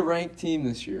not beat a ranked team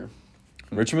this year.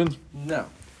 Richmond? No.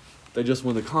 They just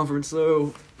won the conference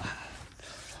though.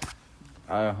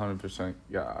 I 100%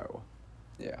 got Iowa.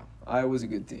 Yeah, Iowa's a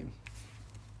good team.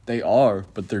 They are,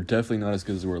 but they're definitely not as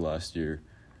good as they were last year.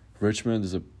 Richmond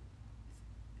is a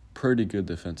pretty good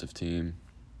defensive team.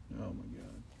 Oh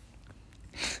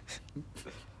my god.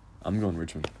 I'm going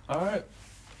Richmond. All right.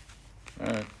 All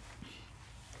right.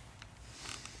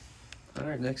 All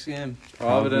right, next game.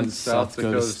 Providence, South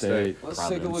Dakota State. Let's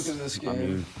take a look at this I game.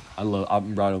 mean,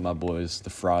 I'm riding with my boys, the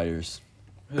Friars.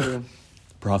 Who?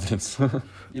 Providence.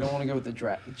 You don't want to go with the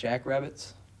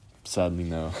Jackrabbits? Sadly,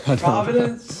 no. I don't.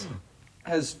 Providence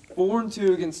has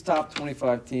 4-2 against top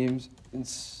 25 teams.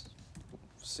 It's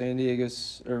San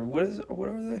Diego's, or what is it? What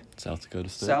are they? South Dakota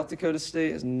State. South Dakota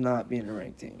State is not being a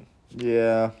ranked team.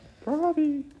 Yeah.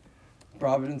 Probably.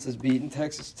 Providence has beaten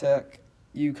Texas Tech,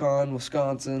 UConn,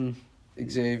 Wisconsin,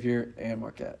 Xavier, and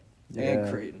Marquette. Yeah.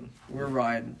 And Creighton. We're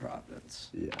riding Providence.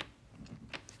 Yeah.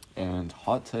 And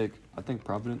hot take, I think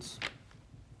Providence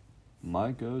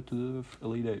might go to the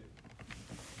Elite Eight.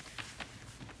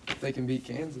 They can beat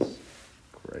Kansas.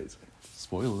 Crazy.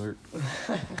 Spoiler alert.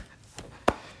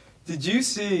 Did you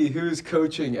see who's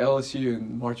coaching LSU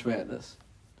in March Madness?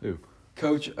 Who?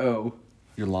 Coach O.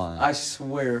 You're lying. I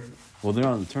swear. Well, they're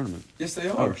not in the tournament. Yes, they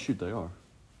Oh, are. shoot, they are.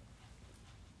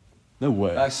 No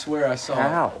way. I swear I saw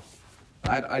How?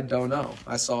 it. I don't know.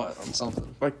 I saw it on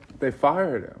something. Like, they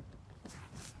fired him.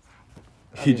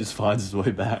 He just finds his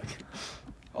way back.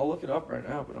 I'll look it up right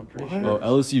now, but I'm pretty What? sure.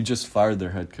 Well, LSU just fired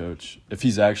their head coach. If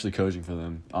he's actually coaching for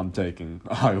them, I'm taking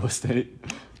Iowa State.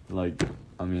 Like,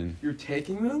 I mean, You're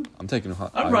taking them? I'm taking I'm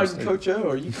Iowa riding State. Coach O.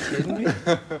 Are you kidding me?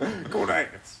 Go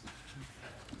Nuggets.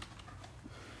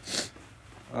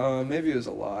 Maybe it was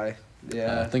a lie.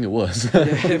 Yeah. I think it was. Yeah,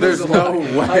 it was There's a no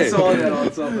lie. I way. saw that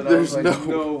on something. I was There's like, no-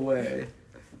 no way.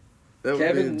 That would be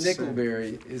Kevin insane.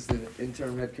 Nickelberry is the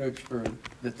interim head coach for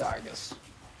the Tigers.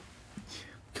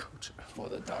 Coach. For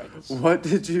the Tigers. What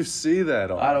did you see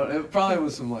that on? I don't. It probably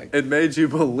was some like. It made you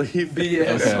believe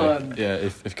BS. it. Son. Yeah,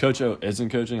 if Coach O isn't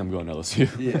coaching, I'm going LSU.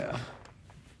 Yeah.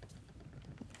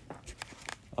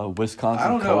 Wisconsin. I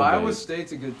don't know. Colgate. Iowa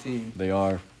State's a good team. They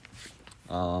are.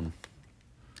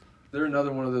 They're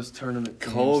another one of those tournament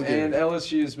teams. Colgate. And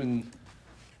LSU has been.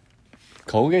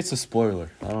 Colgate's a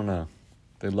spoiler. I don't know.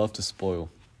 They love to spoil.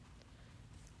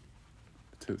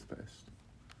 Toothpaste.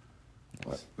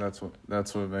 What? That's what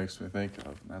it makes me think of.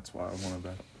 And that's why I want to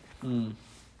bet.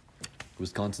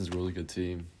 Wisconsin's a really good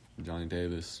team. Johnny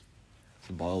Davis. It's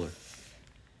a baller.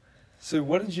 So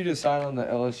what did you decide on the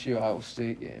LSU Iowa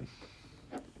State game?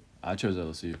 I chose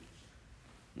LSU.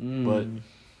 Mm.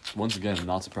 But once again, I'm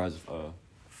not surprised if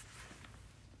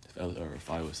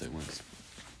Iowa State wins.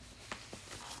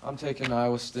 I'm taking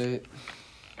Iowa State.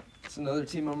 It's another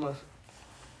team I'm a.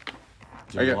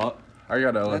 Joey got- Lock? I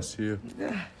got LSU.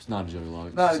 Yeah. It's not a Joey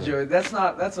Lock. Not a so- Joey.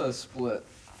 That's a split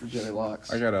for Joey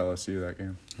Locks. I got LSU that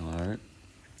game. All right.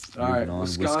 All right, Moving on.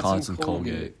 Wisconsin,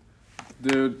 Colgate.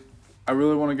 Dude, I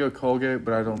really want to go Colgate,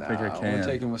 but I don't think I Nah, can. We're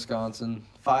taking Wisconsin.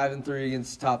 5-3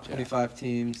 against top 25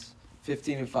 teams.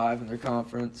 15-5 in their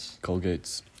conference.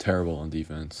 Colgate's terrible on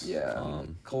defense. Yeah.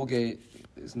 Colgate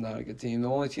is not a good team. The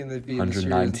only team they've beaten this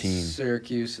year 119. is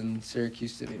Syracuse, and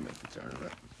Syracuse didn't even make the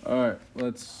tournament. All right,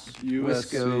 let's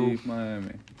USC go.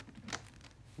 Miami.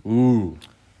 Ooh.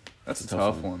 That's a It's a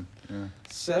tough tough one. Yeah.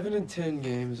 7-10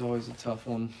 game is always a tough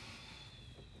one.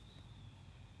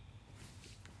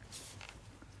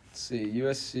 Let's see,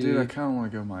 USC. Dude, I kind of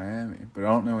want to go Miami, but I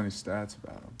don't know any stats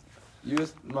about them.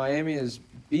 Miami has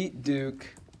beat Duke,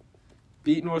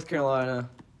 beat North Carolina,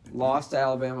 lost to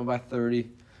Alabama by 30,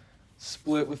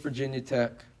 split with Virginia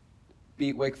Tech,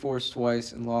 beat Wake Forest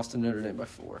twice, and lost to Notre Dame by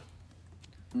 4.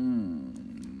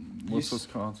 What's You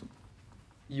Wisconsin?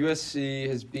 USC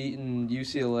has beaten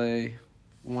UCLA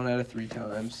 1 out of 3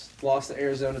 times, lost to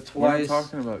Arizona We're not twice.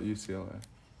 talking about UCLA.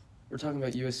 We're talking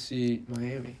about USC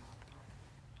Miami.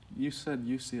 You said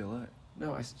UCLA.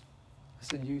 No, I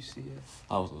said UCLA.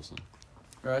 I was listening.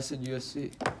 Or I said USC.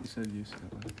 You said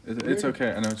UCLA. It's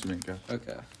okay. I know what you mean. Go.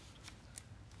 Okay.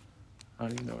 I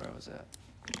don't even know where I was at.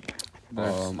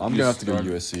 I'm You going to have to go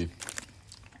started. USC.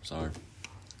 Sorry.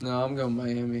 No, I'm going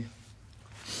Miami.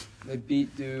 They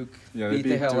beat Duke. Yeah, they beat the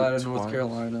beat hell Duke out of North twice.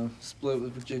 Carolina. Split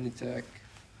with Virginia Tech.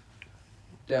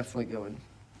 Definitely going.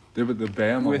 Dude, but the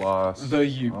Bama With loss. the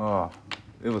U. Oh,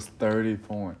 it was 30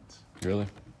 points. Really?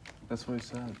 That's what he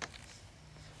said.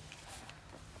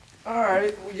 All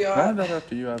right, we I had got. that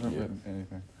after you. I haven't Yeah. written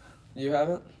anything. You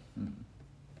haven't?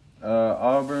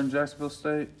 Auburn, Jacksonville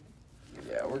State.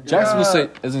 Yeah, we're good. Jacksonville State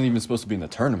isn't even supposed to be in the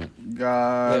tournament.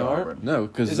 Got They aren't? Auburn. No,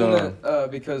 because Isn't it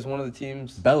because one of the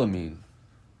teams? Bellarmine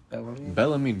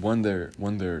Bellamy? won their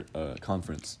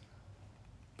conference,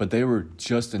 but they were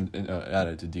just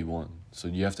added to D1, so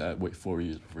you have to wait 4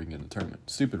 years before you can get in the tournament.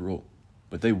 Stupid rule,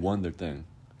 but they won their thing.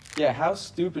 Yeah, how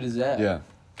stupid is that? Yeah.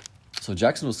 So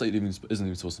Jacksonville State isn't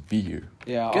even supposed to be here.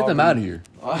 Yeah. Get them out of here.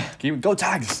 Auburn. Go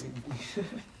Tigers.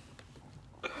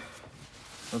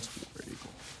 That's War Eagle.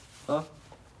 Huh?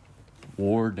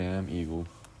 War damn Eagle.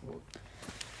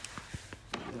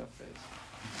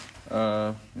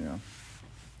 Yeah.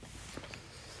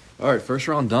 All right, first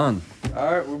round done.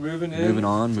 All right, we're moving in. Moving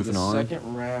on, to moving the on.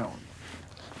 Second round.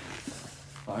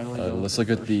 Finally. going Let's to look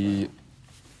at first the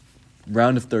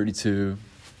round of 32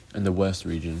 in the West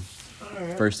region. round. All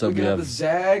right, first up we got have the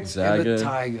Zags and the Zaga.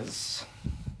 Tigers.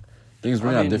 Things we're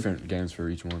I gonna have mean- different games for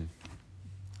each one.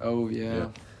 Oh yeah.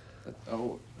 Yeah.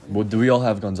 Oh Well, do we all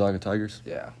have Gonzaga Tigers?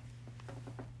 yeah.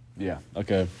 Yeah.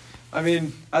 Okay. I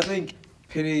mean, I think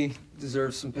Penny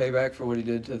deserves some payback for what he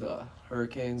did to the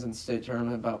Hurricanes in the state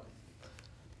tournament about,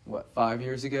 5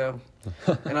 years ago?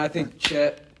 And I think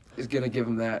Chet is going to give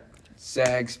him that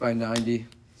Zags by 90,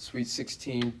 Sweet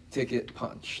 16 ticket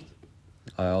punch.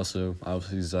 I also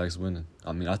see Zags winning.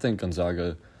 I mean, I think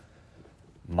Gonzaga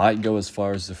might go as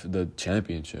far as the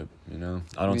championship, you know?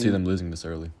 I don't see them losing this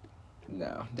early.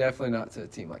 No, definitely not to a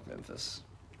team like Memphis.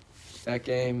 That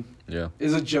game Yeah.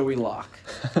 is a Joey Lock.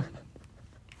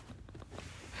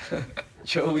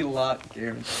 Joey Lock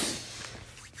guaranteed.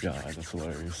 God, that's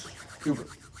hilarious. Cooper,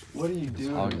 what are you doing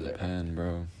over Hogging the there? pen,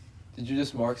 bro. Did you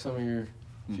just mark some of your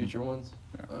future ones?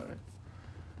 Yeah.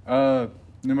 All right.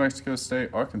 New Mexico State,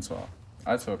 Arkansas.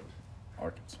 I took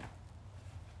Arkansas.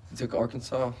 You took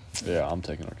Arkansas. Yeah, I'm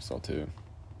taking Arkansas too.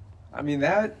 I mean,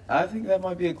 I think that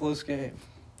might be a close game.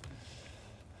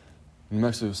 New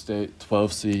Mexico State,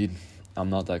 12 seed. I'm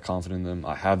not that confident in them.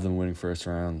 I have them winning first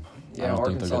round. I Yeah, don't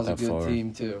think they'll Arkansas's get a that good far.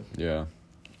 team, too. Yeah.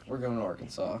 We're going to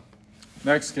Arkansas.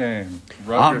 Next game,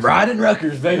 I'm riding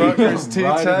Rutgers, baby. Rutgers I'm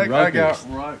T-Tech. riding I got Rutgers.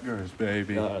 Rutgers,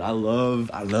 baby. God, I love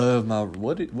my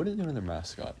what is their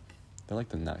mascot? They're like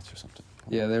the Knights or something.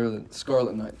 Yeah, they were the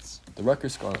Scarlet Knights. The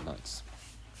Rutgers Scarlet Knights.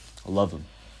 I love them.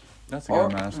 That's a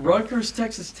good mascot. Rutgers,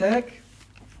 Texas Tech.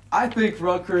 I think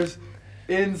Rutgers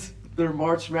ends their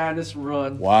March Madness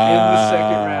run in the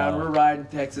second round. We're riding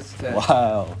Texas Tech.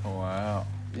 Wow. Wow.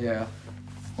 Yeah.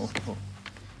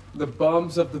 The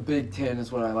bums of the Big Ten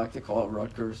is what I like to call it,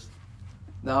 Rutgers.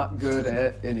 Not good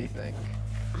at anything.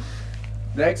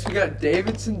 Next, we got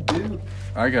Davidson Duke.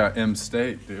 I got M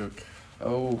State, Duke.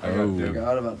 Oh, I got I Duke.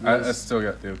 forgot about I this. still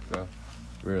got Duke, though.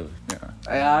 Really?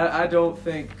 Yeah. I don't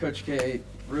think Coach K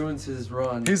ruins his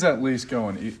run. He's at least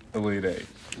going Elite Eight.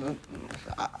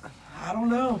 I don't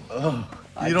know.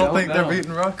 I You don't think know. they're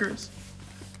beating Rutgers?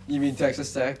 You mean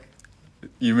Texas Tech?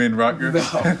 You mean Rutgers?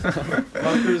 No.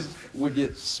 Rutgers would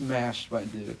get smashed by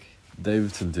Duke.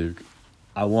 Davidson Duke.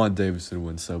 I want Davidson to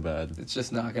win so bad. It's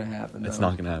just not going to happen. It's though.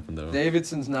 not gonna happen though.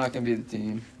 Davidson's not going to be the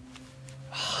team.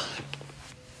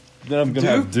 Then I'm gonna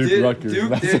have Duke Rutgers.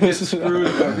 Duke did get screwed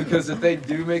though, because if they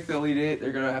do make the Elite Eight,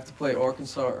 they're going to have to play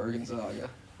Arkansas or Gonzaga.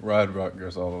 Ride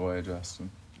Rutgers all the way, Justin.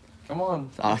 Come on.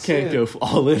 I let's can't see go it.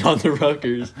 all in on the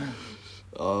Rutgers.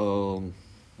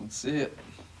 Let's see it.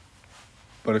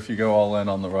 But if you go all in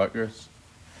on the Rutgers,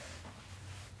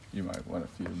 you might win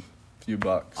a few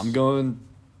bucks. I'm going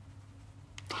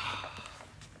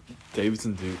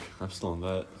Davidson Duke. I'm still on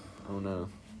that. Oh no.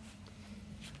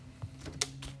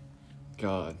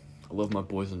 God, I love my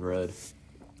boys in red.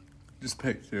 Just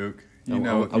pick Duke. I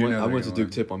went to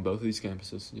Duke Tip on both of these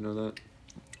campuses. You know that?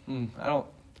 I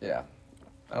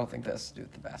don't think that's to do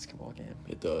with the basketball game.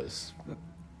 It does.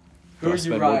 Who are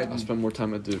you riding? I spent more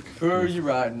time at Duke. Who are you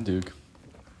riding? Duke.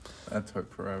 That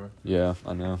took forever. Yeah,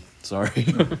 I know. Sorry.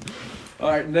 All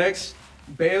right, next,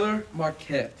 Baylor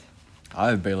Marquette. I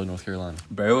have Baylor, North Carolina.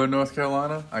 Baylor, North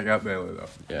Carolina? I got Baylor, though.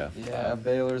 Yeah. Yeah,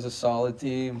 Baylor's a solid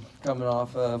team coming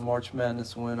off a March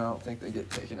Madness win. I don't think they get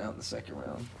taken out in the second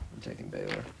round. I'm taking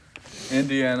Baylor.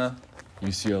 Indiana.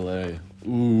 UCLA.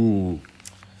 Ooh.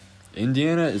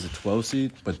 Indiana is a 12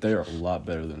 seed, but they are a lot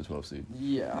better than a 12 seed.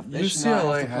 Yeah, they should not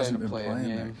UCLA have to play hasn't in a been play-in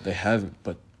playing game. They haven't,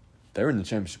 but they were in the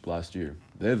championship last year.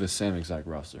 They have the same exact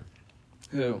roster.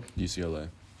 Who? UCLA.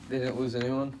 They didn't lose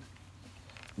anyone?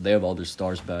 They have all their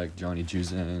stars back. Johnny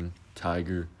Juzang,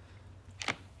 Tiger.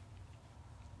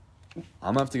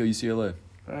 I'm going to have to go UCLA.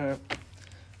 All right.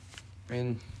 I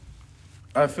mean,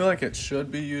 I feel like it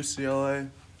should be UCLA,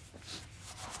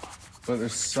 but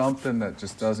there's something that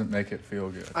just doesn't make it feel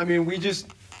good. we just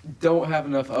don't have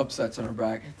enough upsets in our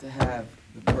bracket to have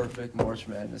the perfect March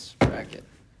Madness bracket.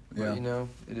 But, Yeah.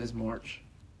 it is March.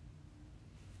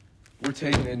 We're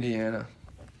taking Indiana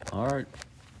All right.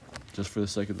 Just for the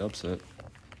sake of the upset.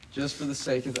 just for the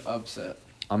sake of the upset.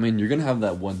 I mean, you're going to have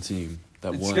that one team,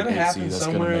 that It's one going to 8 happen seed that's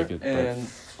going to somewhere, make it. and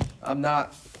I'm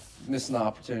not missing the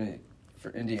opportunity for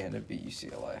Indiana to beat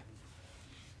UCLA.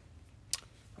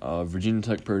 Virginia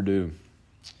Tech, Purdue.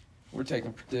 We're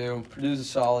taking Purdue. Purdue's a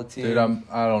solid team. Dude,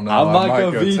 I don't know. I might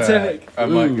go V-Tech. I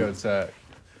might Ooh. go Tech.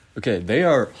 Okay, they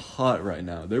are hot right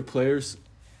now. Their players,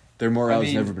 their morale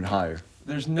has never been higher.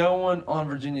 There's no one on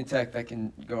Virginia Tech that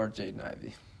can guard Jaden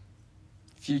Ivey.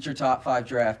 Future top 5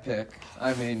 draft pick.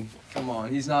 Come on.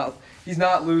 He's not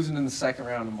losing in the second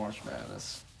round of March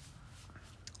Madness.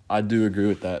 I do agree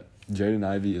with that. Jaden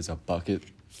Ivey is a bucket.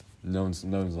 No one's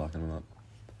locking him up.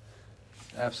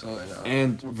 Absolutely not.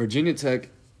 And Virginia Tech,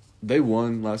 they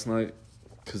won last night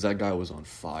because that guy was on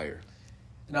fire.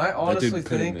 And I honestly couldn't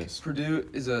think miss. Purdue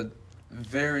is a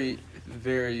very,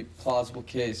 very plausible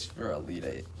case for Elite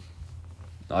Eight.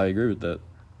 I agree with that.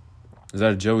 Is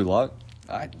that a Joey Lock?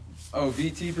 Oh,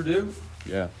 VT Purdue?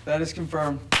 Yeah, That is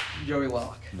confirmed. Joey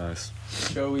Lock. nice.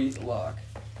 Joey Lock.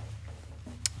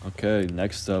 Okay,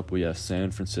 next up we have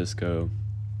San Francisco,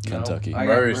 No, Kentucky. I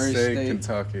got Murray Murray State, State.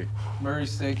 Kentucky. Murray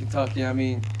State, Kentucky. I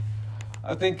mean,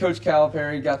 I think Coach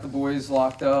Calipari got the boys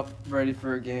locked up, ready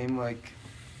for a game like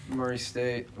Murray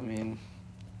State. I mean,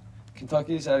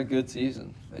 Kentucky's had a good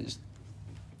season.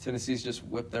 Tennessee's just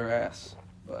whipped their ass.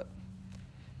 But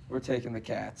we're taking the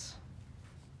Cats.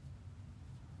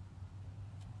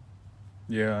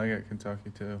 Yeah, I got Kentucky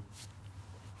too.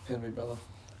 Pin me, brother.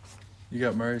 You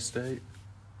got Murray State?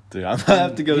 Dude, I'm gonna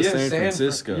have to go Yeah, San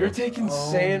Francisco. You're taking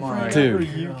Oh San my Fran over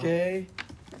God. to UK?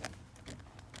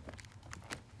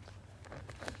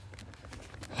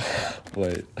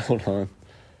 Wait, hold on.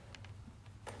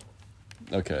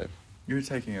 Okay, You're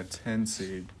taking a 10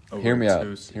 seed over hear me a out.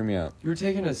 2 seed. Hear me out. You're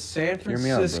taking a San Hear me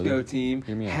out, Francisco brother. team,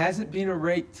 Hear me out. hasn't been a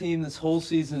ranked team this whole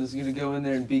season, is going to go in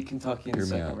there and beat Kentucky in the Hear me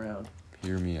second out. round.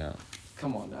 Hear me out.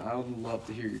 Come on now. I would love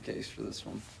to hear your case for this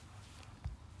one.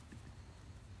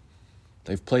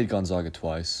 They've played Gonzaga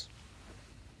twice.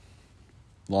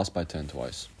 Lost by 10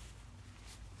 twice.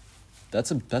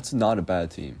 That's not a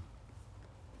bad team.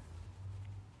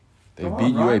 They've Come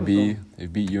on, beat ride with UAB. them.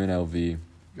 They've beat UNLV.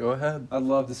 Go ahead. I'd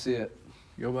love to see it.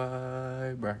 Go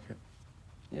by bracket.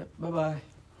 Yep, bye-bye.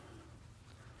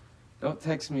 Don't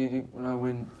text me when I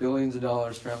win billions of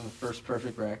dollars from the first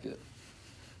perfect bracket.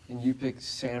 And you pick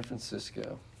San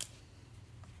Francisco.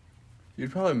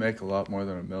 You'd probably make a lot more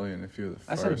than $1 million if you were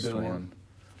I the said a first billion. one.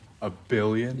 $1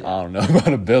 billion? I don't know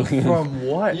about a billion. From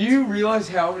what? You realize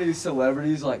how many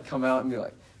celebrities like come out and be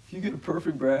like, if you get a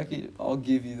perfect bracket, I'll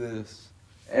give you this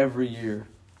every year.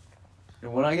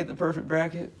 And when I get the perfect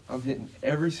bracket, I'm hitting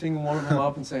every single one of them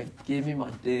up and saying, give me my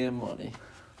damn money.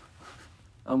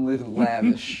 I'm living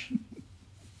lavish.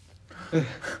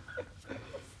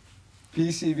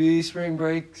 PCB, spring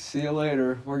break, see you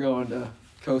later. We're going to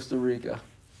Costa Rica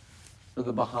or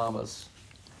the Bahamas.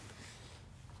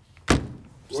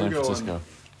 San Francisco.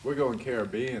 We're going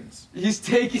Caribbeans. He's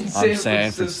taking I'm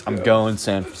San Francisco. I'm going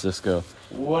San Francisco.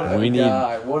 What a We need-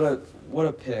 guy. What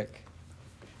a pick.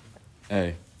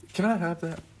 Hey, Can I have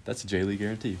that? that's a J League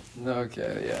guarantee.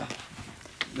 Okay, yeah.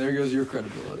 There goes your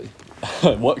credibility.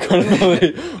 What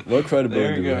credibility? What There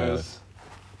credibility it do we have? goes.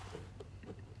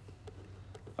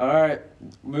 All right,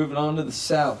 moving on to the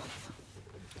South.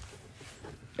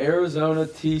 Arizona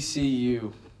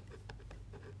TCU.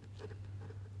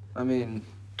 I mean,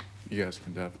 You guys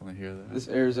can definitely hear that. this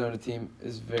Arizona team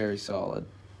is very solid.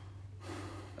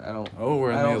 Oh,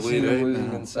 we're in I the don't see Elite them Eight losing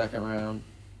now. in the second round.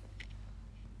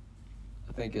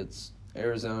 I think it's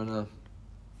Arizona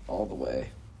all the way.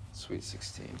 Sweet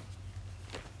 16.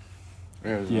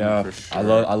 Arizona Yeah, for sure.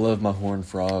 I love my Horned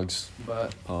Frogs.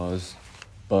 But Pause.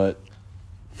 But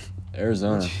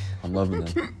Arizona, I'm loving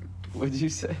them. what'd you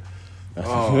say?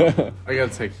 Oh, I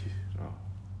gotta take. Oh,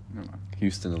 never mind.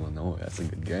 Houston, Illinois. That's a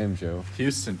good game, Joe.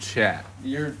 Houston chat.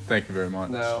 You're Thank you very much.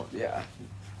 no, yeah.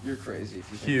 You're crazy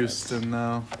if you think Houston,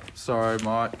 though. Sorry,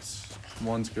 Mox.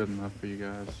 One's good enough for you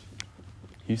guys.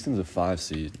 Houston's a 5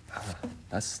 seed.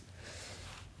 That's.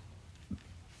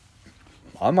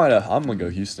 I'm gonna go You're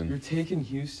Houston. taking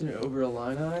Houston over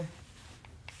Illini?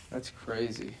 That's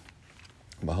crazy.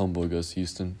 My homeboy goes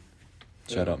Houston.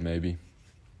 Shout Yeah. out, maybe.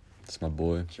 It's my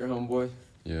boy. It's your homeboy.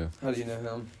 Yeah, How do you know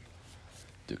him?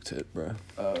 Duke Tip, bro.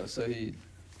 So he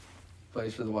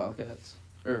plays for the Wildcats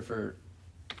or for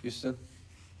Houston.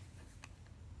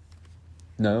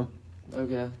 No,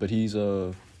 Okay, but he's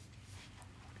a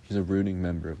rooting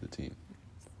member of the team.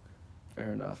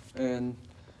 fair enough. And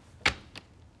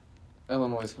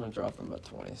Illinois is going to drop them by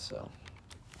 20. So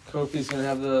Kofi's going to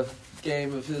have the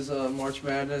game of his March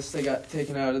Madness. They got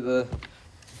taken out of the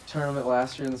tournament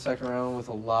last year in the second round with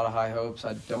a lot of high hopes.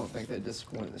 I don't think they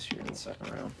disappoint this year in the second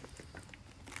round.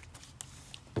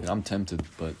 Yeah, I'm tempted,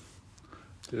 but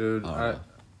Dude, I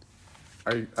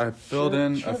don't know. I filled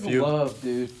in Share a the few. love,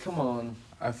 dude. Come on.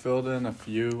 I filled in a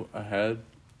few ahead,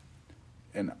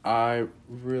 and I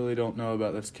really don't know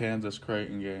about this Kansas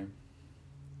Creighton game.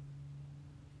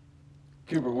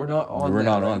 Cooper, we're not on We're that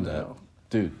not right on that. now.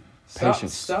 dude. Stop,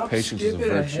 Patience. stop Patience is a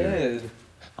skipping virtue. ahead.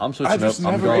 I'm I switching up. just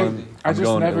I'm never going. get. I I'm just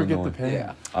going never Illinois. get the pin.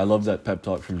 Yeah, I love that pep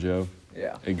talk from Joe.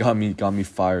 yeah. It got me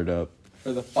fired up.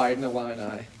 For the Fighting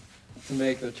Illini to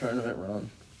make the tournament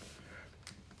run.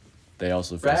 They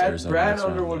also face Brad Arizona. next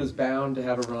round. Underwood is bound to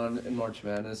have a run in March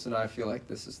Madness, and I feel like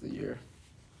this is the year.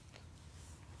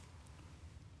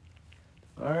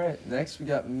 All right, next we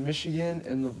got Michigan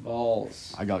and the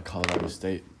Vols. I got Colorado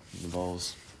State. The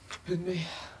Vols. Pin me.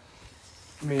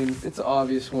 I mean, it's an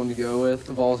obvious one to go with.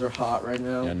 The Vols are hot right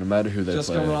now. Yeah, no matter who they Just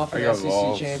play. coming off I the got SEC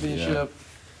Vols, championship.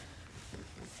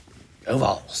 Go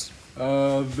Vols.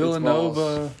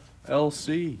 Villanova,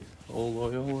 LC, Old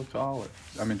Loyola College.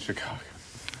 I mean Chicago.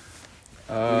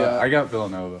 I got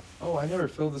Villanova. Oh, I never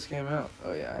filled this game out.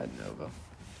 Oh yeah, I had Nova.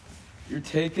 You're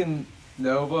taking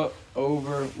Nova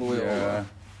over Loyola. Yeah,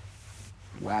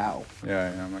 Wow. yeah, I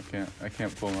am. I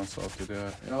can't pull myself to do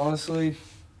it. And honestly,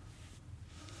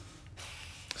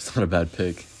 It's not a bad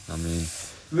pick. I mean,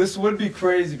 this would be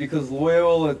crazy because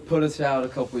Loyola put us out a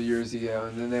couple of years ago,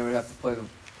 and then they would have to play them.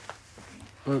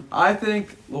 But I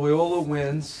think Loyola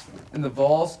wins, and the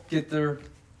Vols get their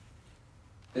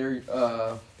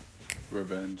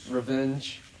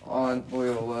revenge. on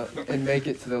Loyola and make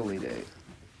it to the Elite Eight.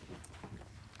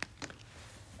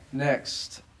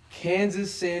 Next,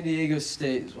 Kansas San Diego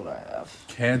State is what I have.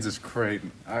 Kansas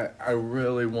Creighton. I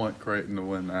really want Creighton to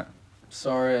win that.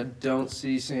 Sorry, I don't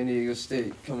see San Diego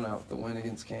State coming out with the win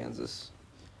against Kansas.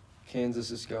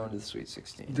 Kansas is going to the Sweet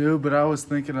 16. Dude, but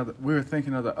we were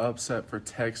thinking of the upset for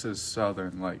Texas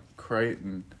Southern, like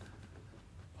Creighton,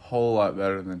 whole lot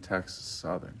better than Texas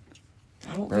Southern.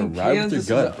 I don't Bro, think ride with Kansas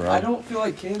your gut, is. bro. I don't feel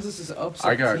like Kansas is an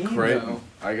upset I got team, Creighton. though.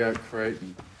 I got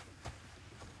Creighton.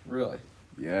 Really?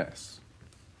 Yes.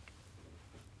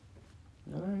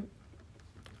 All right.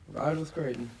 Ride with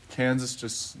Creighton. Kansas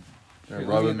just they're Here,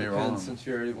 rubbing let me get the pen wrong. Since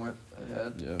you already went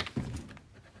ahead. yeah.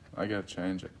 I gotta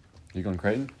change it. You going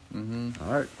Creighton? Mm-hmm.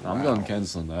 All right. I'm Wow. going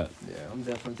Kansas on that. Yeah, I'm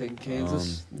definitely taking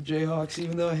Kansas. The Jayhawks,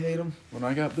 even though I hate them. When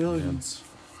I got billions.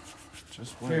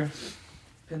 Just wait. Here,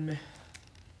 pin me.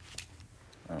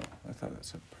 Oh, I thought that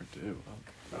said Purdue.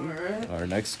 All right. Our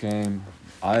next game,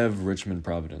 I have Richmond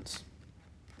Providence.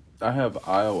 I have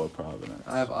Iowa Providence.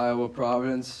 I have Iowa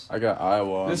Providence. I got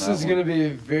Iowa. This is going to be a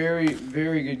very,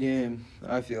 very good game.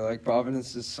 I feel like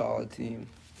Providence is a solid team.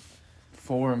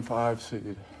 4 and 5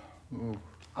 seed. Ooh.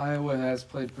 Iowa has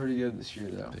played pretty good this year,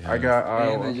 though. Yeah. I got And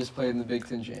Iowa. they just played in the Big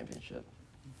Ten Championship.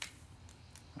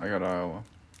 I got Iowa.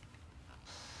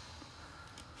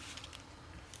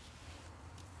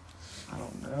 I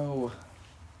don't know.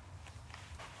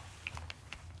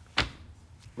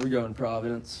 We're going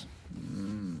Providence.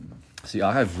 See,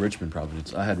 I have Richmond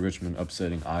Providence. I had Richmond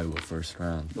upsetting Iowa first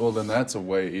round. Well, then that's a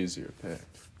way easier pick.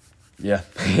 Yeah,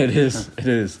 it is. It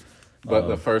is. But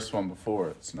the first one before,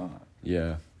 it's not.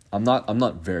 Yeah, I'm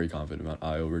not very confident about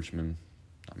Iowa Richmond.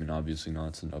 I mean, obviously not.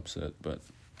 It's an upset, but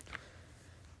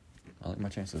I like my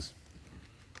chances.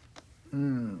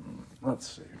 Let's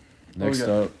see. Next we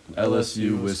got? up,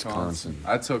 LSU Wisconsin.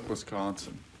 I took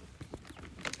Wisconsin.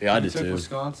 Yeah, I You did took too.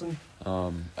 Wisconsin?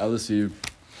 LSU.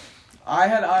 I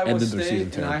had Iowa Ended their State,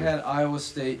 season and I terrible. had Iowa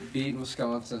State beating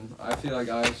Wisconsin. I feel like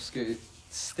Iowa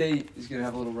State is going to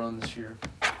have a little run this year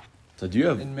So do you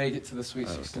have and make it to the Sweet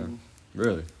Oh, okay. 16.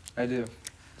 really? I do.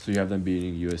 So you have them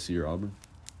beating USC or Auburn?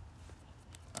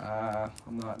 I'm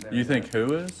not there. You yet. think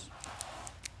who is?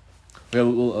 Yeah,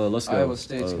 well, let's go. Iowa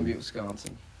State's going to beat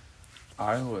Wisconsin.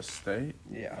 Iowa State?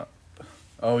 Yeah.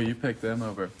 Oh, you picked them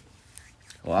over.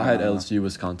 Well, I had LSU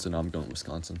Wisconsin. I'm going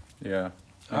Wisconsin. Yeah.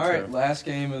 me All right, too. last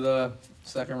game of the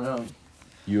second round.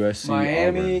 USC.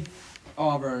 Miami,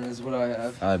 Auburn. Auburn is what I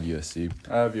have. I have USC.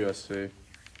 I have USC.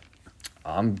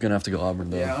 I'm gonna have to go Auburn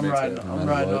though. Yeah, I'm me too. riding. No I'm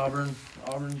matter riding what. Auburn.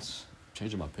 Auburn's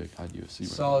Changing my pick. I had USC.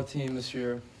 solid team this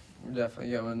year. We're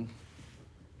definitely going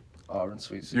Auburn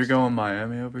Sweet 16. You're going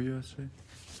Miami over USC?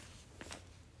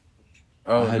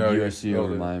 I Oh, had no, you USC over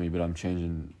spilled it. Miami, but I'm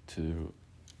changing to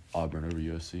Auburn over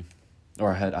USC.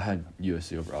 Or I had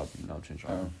USC over Auburn. Now I'm changing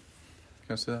Oh. Auburn.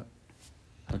 Can I see that?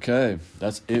 Okay,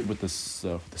 that's it with the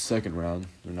second round.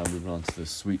 We're now moving on to the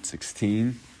Sweet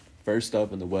 16. First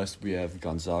up in the West, we have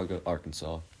Gonzaga,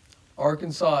 Arkansas.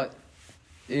 Arkansas,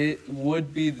 it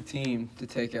would be the team to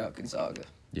take out Gonzaga.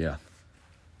 Yeah.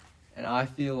 And I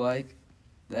feel like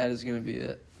that is going to be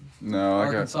it. No,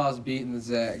 Arkansas is beating the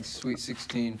Zags, Sweet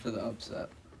 16 for the upset.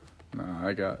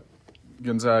 I got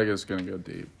Gonzaga's gonna go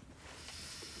deep.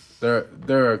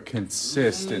 They're a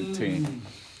consistent team.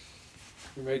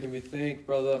 You're making me think,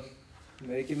 brother.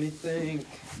 Making me think.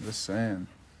 I'm just saying.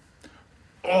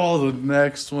 Oh, the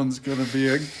next one's gonna be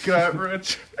a gut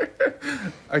wrench.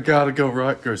 I gotta go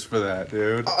Rutgers for that,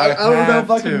 dude. I don't know if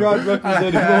I can have ride to. Rutgers I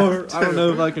anymore. have I don't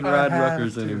know if I can to. ride I have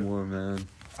Rutgers to. anymore, man.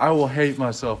 I will hate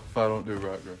myself if I don't do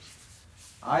Rutgers.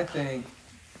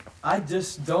 I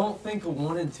just don't think a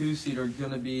 1 and 2 seed are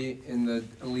going to be in the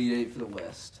Elite Eight for the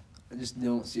West. I just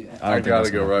don't see it happening. I I don't think gotta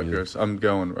that's go gonna happen Rutgers. I'm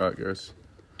going Rutgers.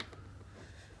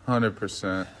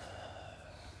 100%.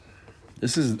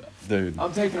 This is, dude.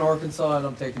 I'm taking Arkansas and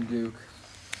I'm taking Duke.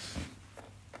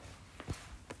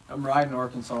 I'm riding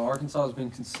Arkansas. Arkansas has been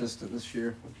consistent this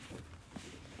year.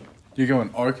 You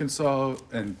going Arkansas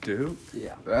and Duke?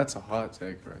 Yeah. That's a hot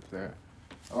take right there.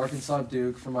 Arkansas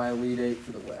Duke for my Elite Eight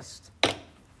for the West.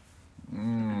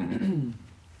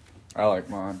 I like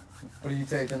mine. What are you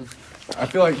taking? I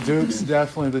feel like Duke's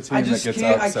definitely the team that gets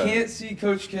upset. I can't see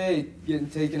Coach K getting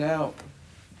taken out.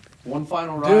 One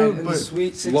final ride Dude, in but the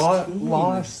Sweet 16.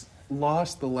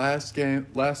 lost the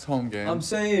last home game. I'm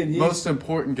saying most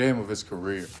important game of his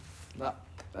career.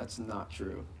 That's not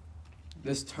true.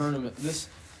 These tournaments.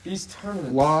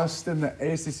 Lost in the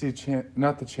ACC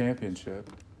not the championship.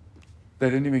 They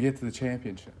didn't even get to the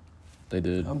championship. They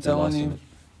did. I'm They telling lost you. in it.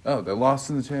 Oh, they lost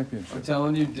in the championship. I'm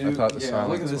telling you, Duke. I thought the Yeah,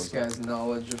 look at silence this was- guy's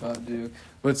knowledge about Duke.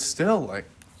 But still, like,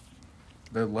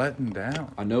 they're letting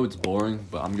down. I know it's boring,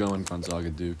 but I'm going Gonzaga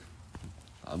Duke.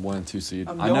 I'm 1 and 2 seed.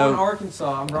 I'm I going know.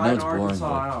 Arkansas. I'm know riding it's boring, Arkansas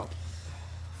but- out.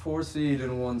 4 seed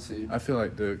and 1 seed. I feel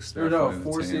like Duke's Or definitely no, the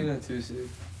 4 team. seed and a 2 seed.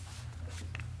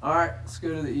 All right, let's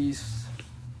go to the East.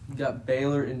 We got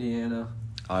Baylor, Indiana.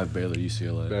 I have Baylor,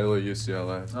 UCLA. Baylor,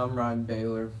 UCLA. I'm riding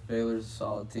Baylor. Baylor's a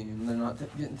solid team. They're not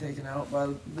getting taken out by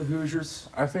the Hoosiers.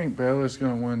 I think Baylor's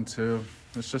going to win, too.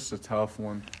 It's just a tough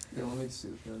one. Yeah, let me see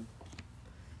it then.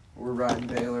 We're riding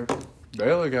Baylor.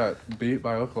 Baylor got beat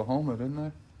by Oklahoma, didn't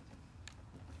they?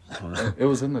 I don't know. It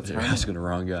was in the You're tournament. asking the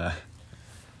wrong guy.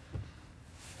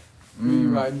 Who are you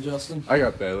riding, Justin? I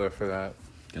got Baylor for that.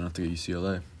 Gonna have to get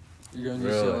UCLA. You're going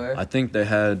Really? UCLA? I think they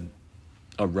had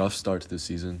a rough start to the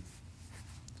season,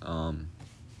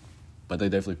 but they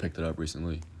definitely picked it up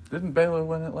recently. Didn't Baylor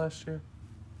win it last year?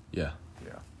 Yeah,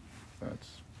 Yeah. That's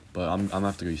but I'm gonna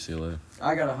have to go UCLA.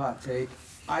 I got a hot take.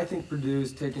 I think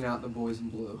Purdue's taking out the boys in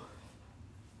blue.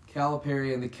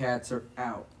 Calipari and the Cats are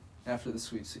out after the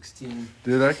Sweet 16.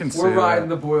 Dude, I can see We're riding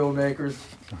that. the Boilermakers.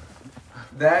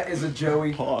 That is a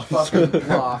Joey Pause. fucking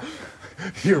lock.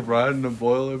 You're riding a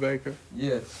Boilermaker?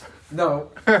 Yes. No.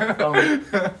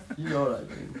 You know what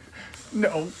I mean.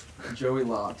 No. Joey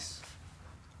locks.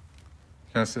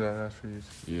 Can I see that after you?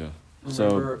 Yeah.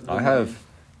 Remember So the I have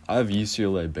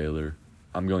UCLA Baylor.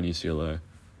 I'm going UCLA.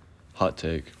 Hot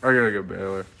take. I gotta go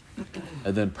Baylor.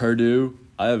 And then Purdue.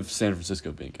 I have San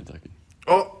Francisco beating Kentucky.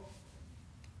 Oh.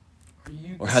 Are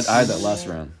you I had that last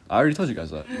round. I already told you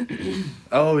guys that.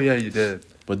 Oh, yeah, you did.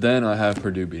 But then I have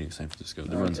Purdue beating San Francisco.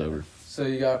 The run's Okay. over. So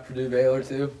you got Purdue Baylor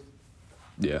too?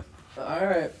 Yeah. All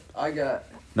right. I got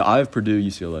No, I have Purdue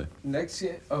UCLA. next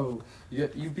year. Oh, you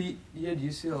had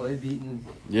UCLA beating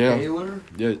Yeah. Baylor?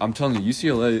 Yeah, I'm telling you,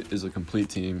 UCLA is a complete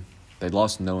team. They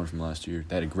lost no one from last year.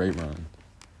 They had a great run.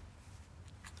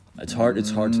 It's hard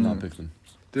to not pick them.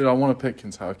 Dude, I want to pick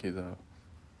Kentucky, though.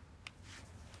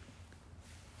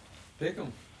 Pick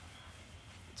them.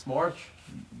 It's March.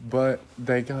 But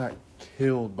they got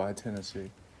killed by Tennessee.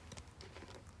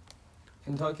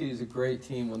 Kentucky is a great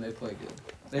team when they play good.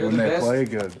 They're When the they best. play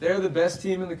good. They're the best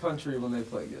team in the country when they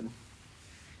play good.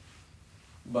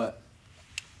 But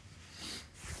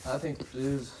I think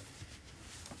Purdue's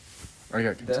I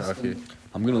got best. Kentucky.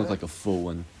 I'm going to look like a fool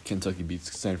when Kentucky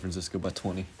beats San Francisco by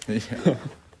 20. Yeah.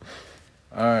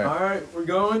 All right. All right, we're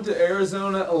going to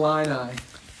Arizona Illini.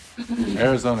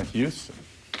 Arizona, Houston.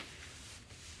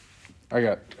 I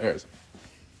got Arizona.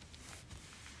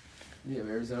 You have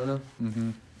Arizona.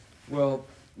 Mm-hmm. Well,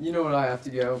 you know what I have to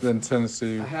go. Then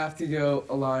Tennessee. I have to go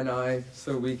Illini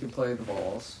so we can play the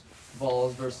Vols.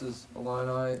 Vols versus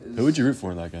Illini is. Who would you root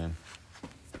for in that game?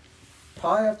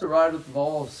 Probably have to ride with the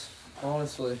Vols,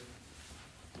 honestly.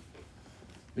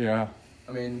 Yeah.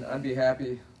 I mean, I'd be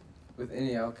happy with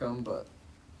any outcome, but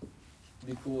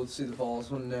it'd be cool to see the Vols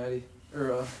win Natty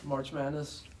or March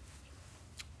Madness.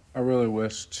 I really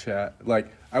wish I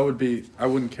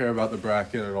wouldn't care about the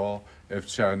bracket at all if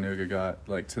Chattanooga got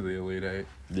like to the Elite Eight.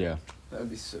 Yeah. That would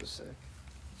be so sick.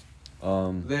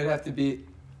 Um, They'd have to beat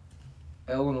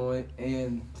Illinois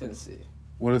and Tennessee.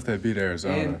 What if they beat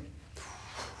Arizona? And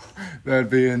That'd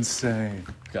be insane.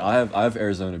 okay, I have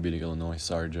Arizona beating Illinois.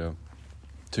 Sorry, Joe.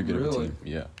 Too good of a Really? team.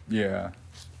 Yeah. Yeah.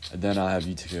 And then I have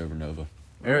UTK over Nova.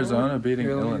 Arizona beating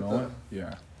Here, let me get Illinois?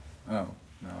 Yeah. Oh,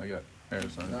 no, I got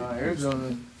Arizona. nah, beating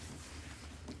Arizona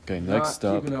Okay, next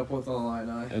not up keeping up with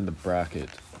Illini. in the bracket,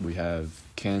 we have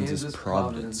Kansas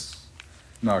Providence.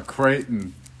 No,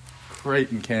 Creighton,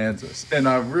 Kansas. And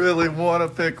I really want to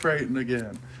pick Creighton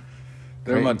again.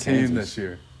 They're my Creighton, team Kansas. this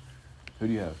year. Who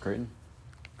do you have? Creighton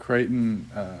Creighton,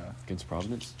 against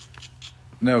Providence?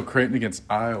 no, Creighton against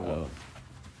Iowa.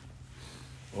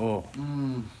 Oh.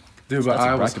 Dude, but That's a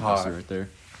Iowa's bracket hot. buster right there.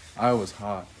 Iowa's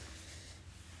hot.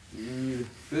 Dude,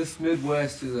 this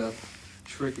Midwest is a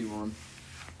tricky one.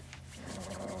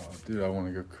 Oh, dude, I want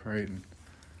to go Creighton.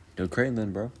 Go Creighton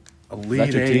then, bro. Elite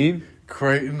That's your Eight. team?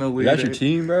 Creighton Elite That's your Eight.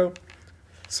 team, bro?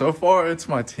 So far, it's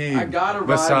my team. I gotta ride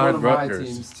beside one of my Rutgers.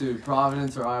 teams too,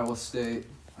 Providence or Iowa State.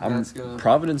 That's gonna.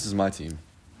 Providence is my team.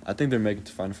 I think they're making it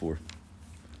to Final Four.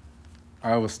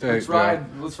 Iowa State.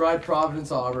 Let's ride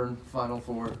Providence Auburn Final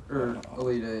Four or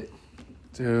Elite Eight.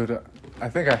 Dude, I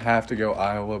think I have to go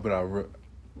Iowa, but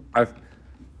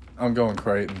I'm going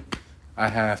Creighton. I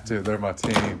have to. They're my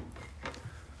team.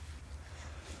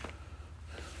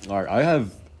 All right, I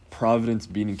have Providence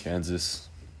beating Kansas.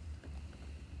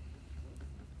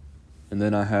 And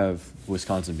then I have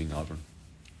Wisconsin beating Auburn.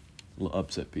 A little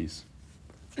upset piece.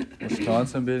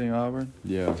 Wisconsin beating Auburn?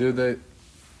 Yeah. Dude,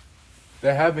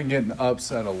 they have been getting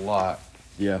upset a lot.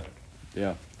 Yeah.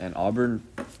 And Auburn,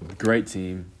 great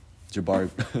team. Jabari.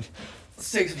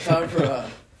 Let's take some time for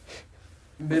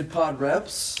mid-pod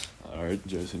reps. All right,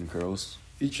 Joe's hitting curls.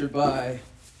 Featured by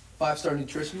 5-Star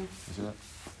Nutrition. You see that?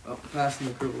 Up passing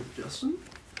the curl with Justin.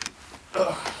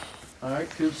 All right,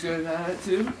 Coop's good at it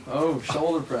too. Oh,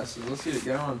 shoulder presses. Let's get it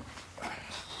going.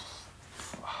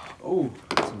 Oh.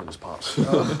 Some of this pops.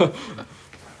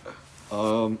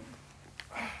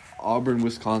 Auburn,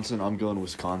 Wisconsin. I'm going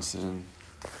Wisconsin.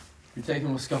 You're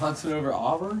taking Wisconsin over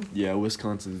Auburn? Yeah,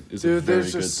 Wisconsin is a Dude, very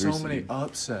there's good just 3 so many seed.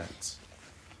 upsets.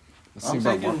 Let's I'm think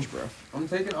about taking- March, bro. I'm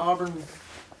taking Auburn.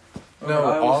 over No,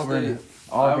 Iowa Auburn. State.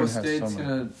 Auburn Iowa has State's so many.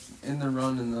 gonna end the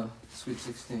run in the Sweet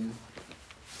 16.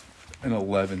 An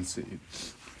 11 seed.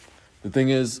 The thing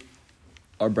is,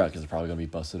 our brackets are probably gonna be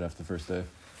busted after the first day.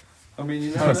 I mean,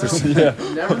 you never know. Yeah.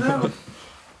 You never know.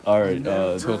 All right.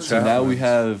 Never So know. now we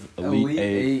have Elite, Elite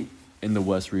 8 in the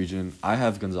West region. I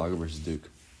have Gonzaga versus Duke.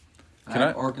 I Can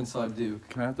have I- Arkansas Duke.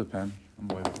 Can I have the pen? I'm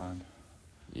way behind.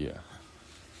 Yeah.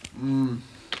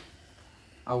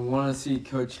 I want to see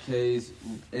Coach K's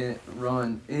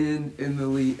run in the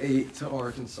Elite 8 to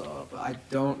Arkansas, but I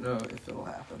don't know if it'll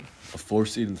happen. A 4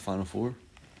 seed in the Final Four.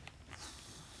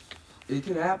 It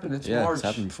can happen. It's Yeah, March. it's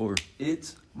happened before.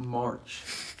 It's March.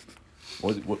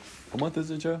 What month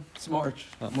is it, Joe? It's March.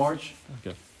 Oh. March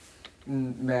Okay.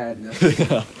 madness.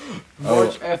 Yeah.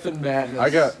 March effing madness. I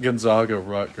got Gonzaga,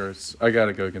 Rutgers. I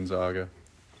gotta go Gonzaga.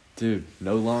 Dude,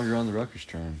 no longer on the Rutgers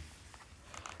train.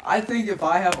 I think if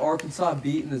I have Arkansas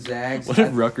beating the Zags, What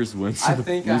if Rutgers wins? I and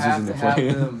think I loses have in to the have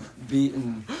play-in? them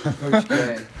beating Coach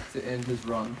K to end his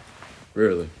run.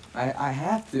 Really? I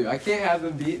have to. I can't have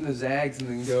them beating the Zags and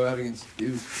then go out against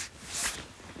Duke.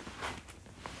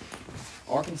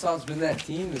 Arkansas's been that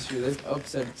team this year. They've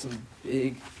upset some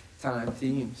big-time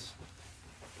teams.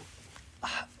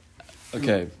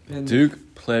 Okay. And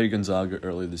Duke played Gonzaga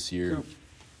earlier this year. Coop.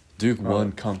 Duke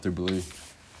won comfortably.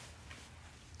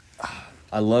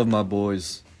 I love my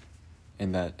boys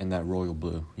in that royal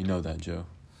blue. You know that, Joe.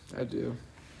 I do.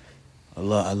 I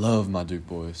love my Duke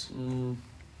boys.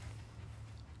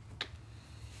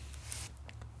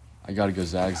 I gotta go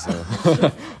Zags though.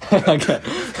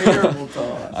 Terrible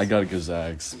toss. I gotta go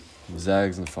Zags.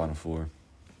 Zags in the Final Four.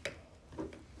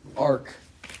 Arc.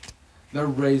 They're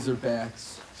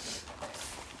Razorbacks.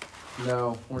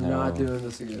 No, we're not No. doing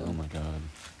this again. Oh my god.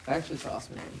 Actually, toss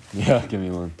me one. Yeah, give me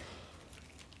one.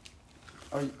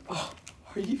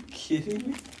 Are you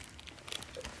kidding me?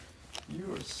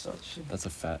 You are such an That's a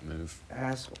fat move.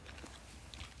 asshole.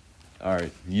 All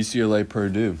right, UCLA,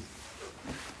 Purdue.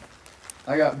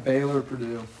 I got Baylor,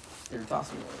 Purdue. Here,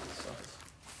 toss me one of these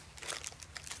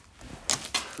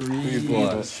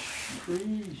suckers.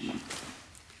 Preach.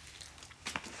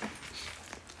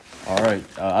 All right,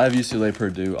 I have UCLA,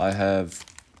 Purdue. I'm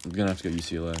gonna have to go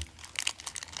UCLA.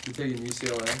 You're taking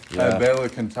UCLA? I have Baylor,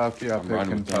 Kentucky. I I'm pick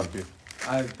riding with them. Kentucky.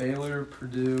 I have Baylor,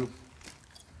 Purdue.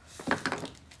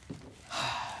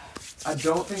 I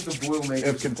don't think the boy will make it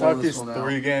If to pull this Kentucky's one out.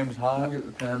 3 games I'm gonna hot, get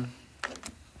the pen.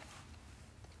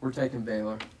 We're taking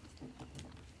Baylor.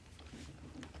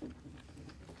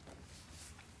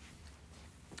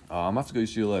 I'm gonna have to go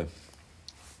UCLA.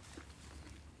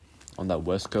 On that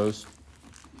West Coast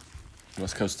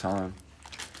time.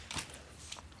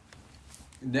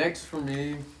 Next for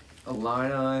me,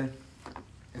 Illini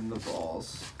and the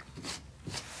Vols.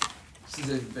 This is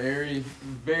a very,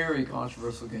 very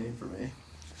controversial game for me.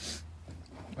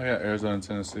 I got Arizona and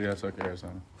Tennessee. I took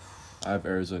Arizona. I have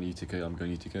Arizona, UTK. I'm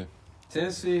going UTK.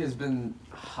 Tennessee has been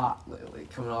hot lately,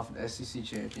 coming off an SEC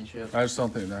championship. I just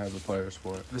don't think they have the players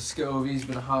for it. Vescovi's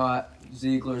been hot.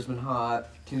 Ziegler's been hot.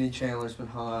 Kenny Chandler's been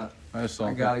hot. I just I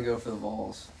don't. gotta go for the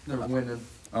Vols. They're winning.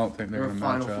 I don't think they're They're a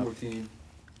gonna match Final up. Four team.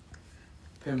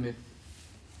 Pin me.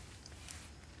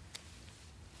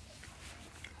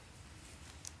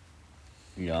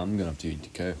 Yeah, I'm gonna have to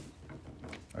UTK. I got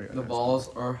The Arizona. Vols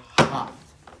are hot.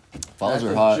 Vols That's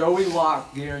are a hot, Joey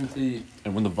Lock guaranteed.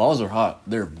 and when the Vols are hot,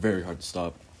 they're very hard to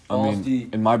stop. Balls I mean,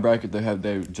 deep. in my bracket,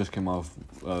 they just came off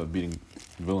beating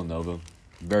Villanova.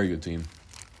 Very good team.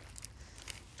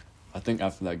 I think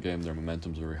after that game, their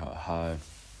momentum's very high.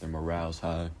 Their morale's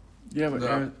high. Yeah, but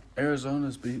No.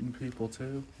 Arizona's beating people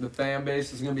too. The fan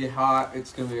base is gonna be hot.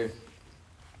 It's gonna be a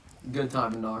good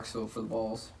time in Knoxville for the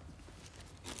Vols.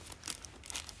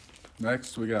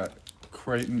 Next, we got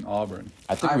Creighton Auburn.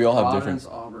 I think we all have different. Providence,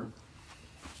 Auburn.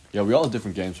 Yeah, we all have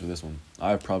different games for this one. I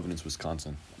have Providence,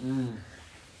 Wisconsin,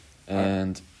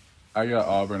 and I got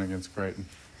Auburn against Creighton.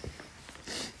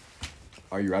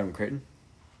 are you riding with Creighton?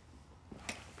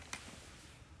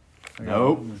 I got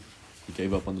Nope. Auburn. He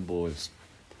gave up on the boys.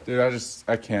 Dude,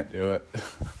 I can't do it.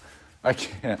 I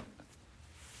can't.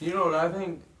 You know what I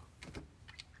think?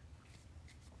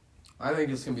 I think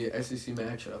it's gonna be an SEC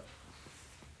matchup.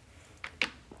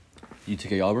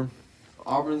 UTK Auburn.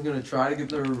 Auburn's gonna try to get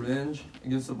their revenge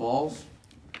against the Vols.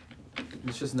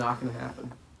 It's just not gonna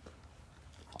happen.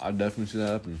 I definitely see that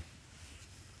happen.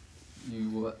 You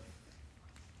what?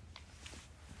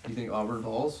 You think Auburn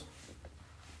Vols?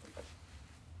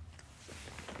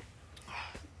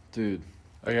 Dude.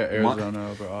 I got Arizona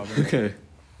over Auburn. Okay.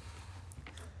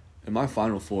 In my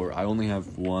Final Four, I only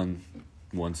have one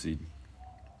seed.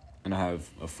 And I have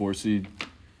a 4 seed,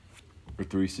 or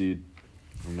 3 seed,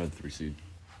 or another 3 seed.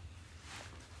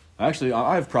 Actually,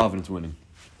 I have Providence winning.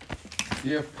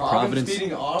 You have Providence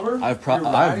beating Auburn? I have You're I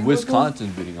riding have with them?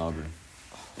 Wisconsin beating Auburn.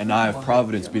 And I have my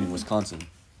Providence God. beating Wisconsin.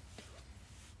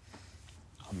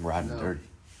 I'm riding No. dirty.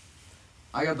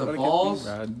 I got the Gotta get me Vols.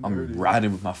 riding I'm dirty.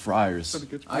 riding with my Friars Gotta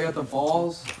get I got the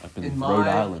Vols up in in Rhode my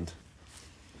Island.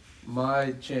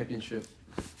 my championship.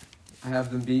 I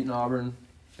have them beating Auburn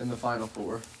in the Final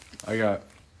Four. I got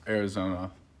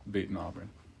Arizona beating Auburn.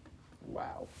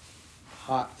 Wow.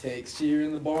 Hot takes here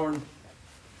in the barn.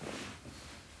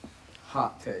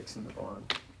 Hot takes in the barn.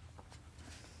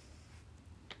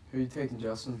 Who are you taking,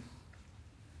 Justin?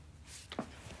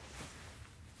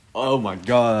 Oh my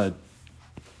God.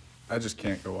 I just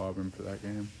can't go Auburn for that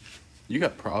game. You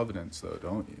got Providence though,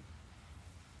 don't you?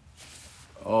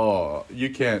 Oh, you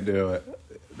can't do it.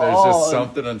 There's Oh. just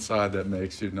something inside that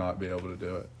makes you not be able to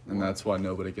do it, and that's why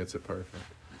nobody gets it perfect.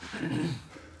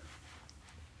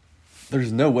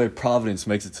 There's no way Providence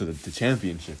makes it to the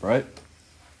championship, right?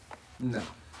 No.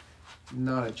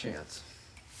 Not a chance.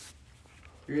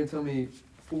 You're going to tell me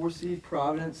 4 seed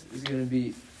Providence is going to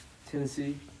beat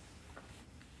Tennessee?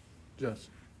 Just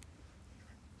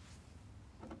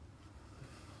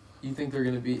You think they're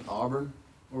going to beat Auburn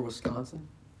or Wisconsin?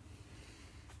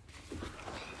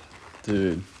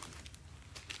 Dude.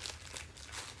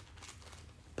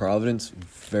 Providence,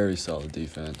 very solid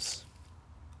defense.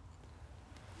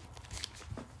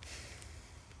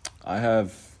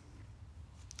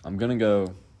 I'm going to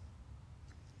go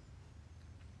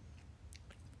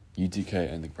UTK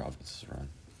ending Providence's run.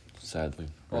 Sadly.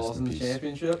 Rest Balls in in the peace.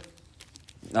 championship?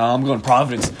 No, I'm going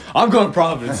Providence. I'm going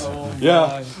Providence. Oh,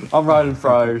 Yeah, my. I'm riding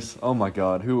Friars. Oh my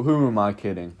God. Who am I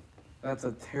kidding? That's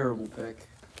a terrible pick.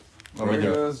 What we There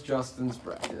got? goes Justin's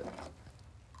bracket.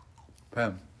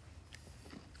 Pam.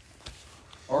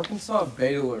 Arkansas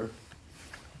Baylor.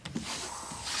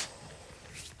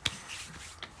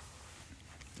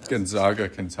 Gonzaga,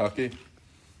 Kentucky.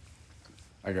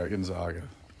 I got Gonzaga.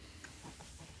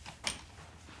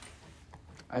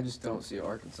 I just don't see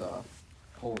Arkansas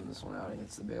pulling this one out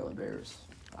against the Baylor Bears.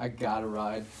 I gotta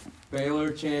ride.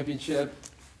 Baylor championship,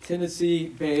 Tennessee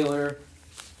Baylor,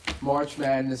 March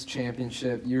Madness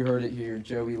championship. You heard it here,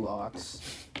 Joey Locks,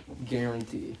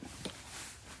 guarantee.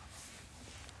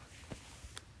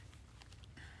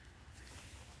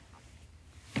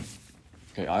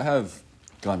 Okay, I have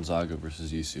Gonzaga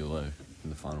versus UCLA in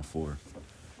the Final Four.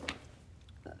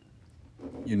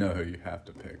 You know who you have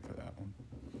to pick for that one.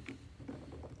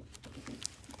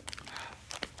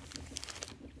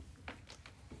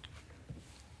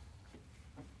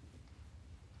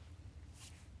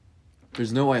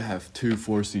 There's no way I have 2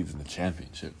 4 seeds in the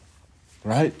championship.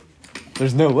 Right?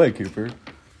 There's no way, Cooper.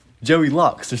 Joey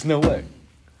Locks, there's no way.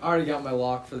 I already got my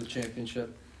lock for the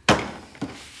championship.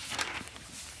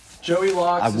 Joey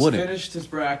Locks I has wouldn't. finished his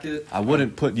bracket. I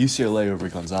wouldn't put UCLA over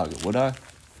Gonzaga, would I?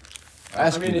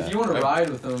 I mean, if you want to ride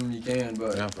with them, you can,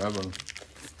 but... Yeah, forever.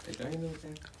 Hey, can I get another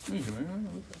can?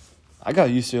 I got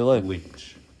UCLA.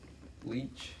 Leech.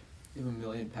 Leech. Give him a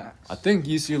million packs. I think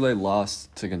UCLA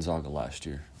lost to Gonzaga last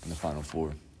year in the Final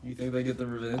Four. You think they get the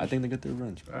revenge? I think they get their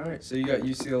revenge. All right, so you got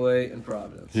UCLA and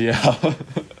Providence. Yeah.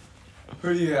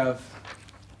 Who do you have?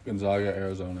 Gonzaga,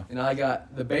 Arizona. And I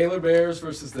got the Baylor Bears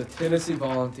versus the Tennessee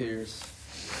Volunteers.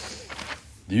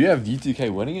 Do you have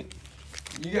UTK winning it?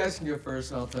 You guys can go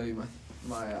first, and I'll tell you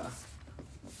my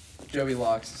Joey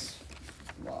Locks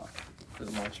lock for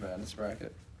the March Madness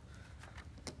bracket.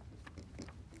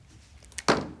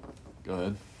 Go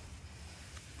ahead.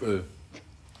 For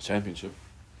Championship.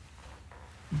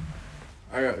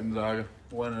 I got Gonzaga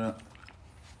winning it.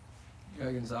 You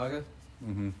got Gonzaga?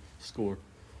 Mm-hmm. Score.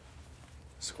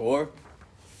 Score?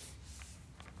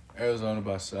 Arizona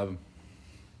by 7.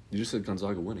 You just said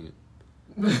Gonzaga winning it.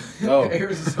 Oh,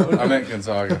 Arizona. I meant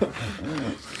Gonzaga.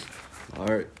 All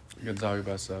right. Gonzaga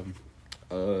by 7.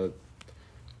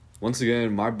 Once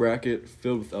again, my bracket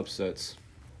filled with upsets.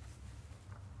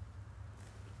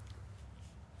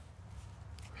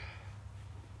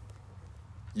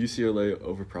 UCLA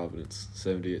over Providence,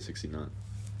 78-69.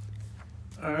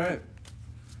 All right.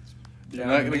 You're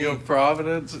not going to go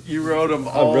Providence? You rode them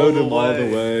I all rode the them way. all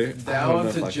the way. I don't know Down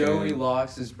if to I Joey can.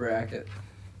 Locks' bracket.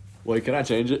 Wait, can I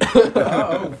change it?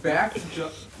 Oh, back to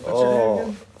what's your name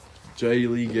again? J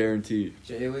Lee guarantee.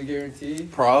 J. Lee Guarantee.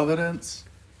 Providence?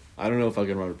 I don't know if I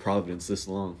can ride Providence this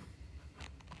long.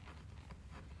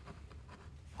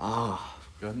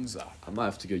 Gonzaga. I might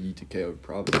have to go UTK over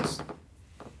Providence.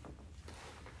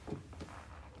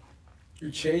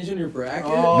 You're changing your bracket?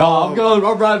 Oh. No,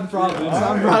 I'm riding Providence. All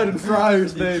I'm right. riding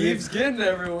Friars, He baby. keeps getting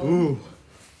everyone. Ooh.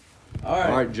 All right.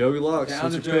 All right, Joey Locks.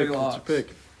 Down What's to your Joey pick? Locks. What's your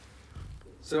pick?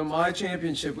 So my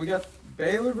championship, we got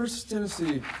Baylor versus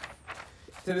Tennessee.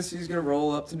 Tennessee's gonna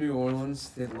roll up to New Orleans.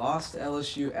 They lost to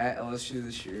LSU at LSU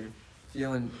this year.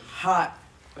 Feeling hot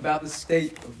about the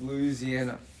state of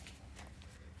Louisiana.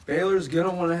 Baylor's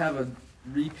gonna want to have a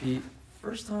repeat.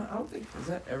 First time, I don't think, has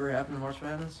that ever happened in March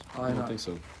Madness? I Probably don't not think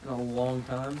so. in a long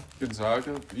time.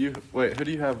 Gonzaga? Wait, who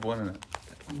do you have winning it?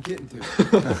 I'm getting to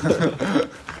it.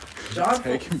 John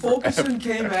Taking Fulkerson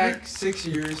came back 6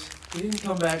 years. He didn't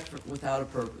come back without a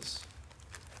purpose.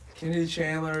 Kennedy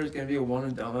Chandler is going to be a one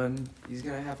and done. He's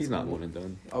going to have He's to. not one and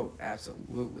done. Oh,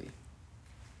 absolutely.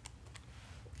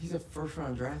 He's a first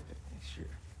round draft pick next year.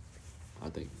 I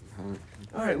think.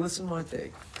 All right, listen to my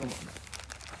take. Come on.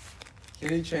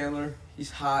 Kennedy Chandler,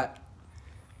 he's hot.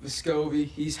 Vescovi,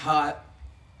 he's hot.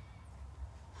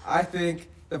 I think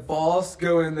the balls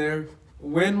go in there.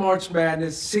 Win March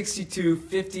Madness,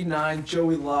 62-59,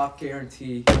 Joey Locke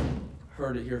guarantee.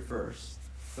 Heard it here first.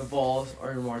 The Vols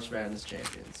are your March Madness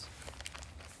champions.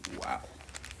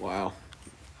 Wow.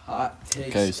 Hot takes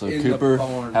Okay, so in Cooper the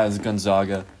barn. has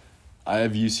Gonzaga. I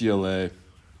have UCLA.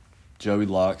 Joey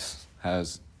Locks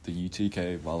has the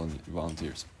UTK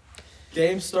Volunteers.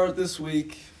 Games start this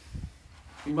week.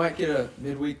 We might get a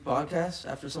midweek podcast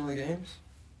after some of the games.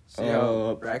 See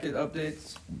how bracket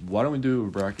updates. Why don't we do a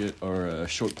bracket or a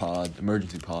short pod,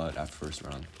 emergency pod after first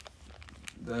round?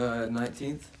 The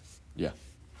 19th? Yeah.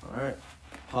 All right.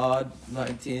 Pod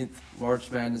 19th,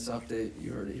 March Madness update.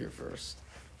 You heard it here first.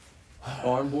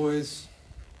 Barn Boys,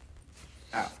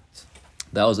 out.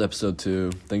 That was episode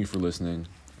 2. Thank you for listening.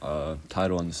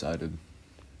 Title undecided.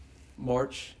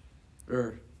 March,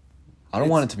 or I don't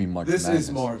want it to be March this Madness.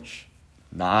 is March.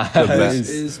 Nice. This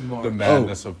is March. The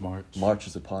madness of March. March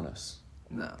is upon us.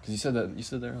 No, Because you said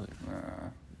that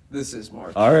earlier. this is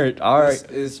March. All right. This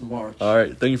is March. All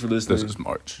right. Thank you for listening. This is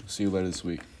March. See you later this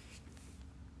week.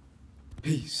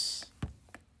 Peace.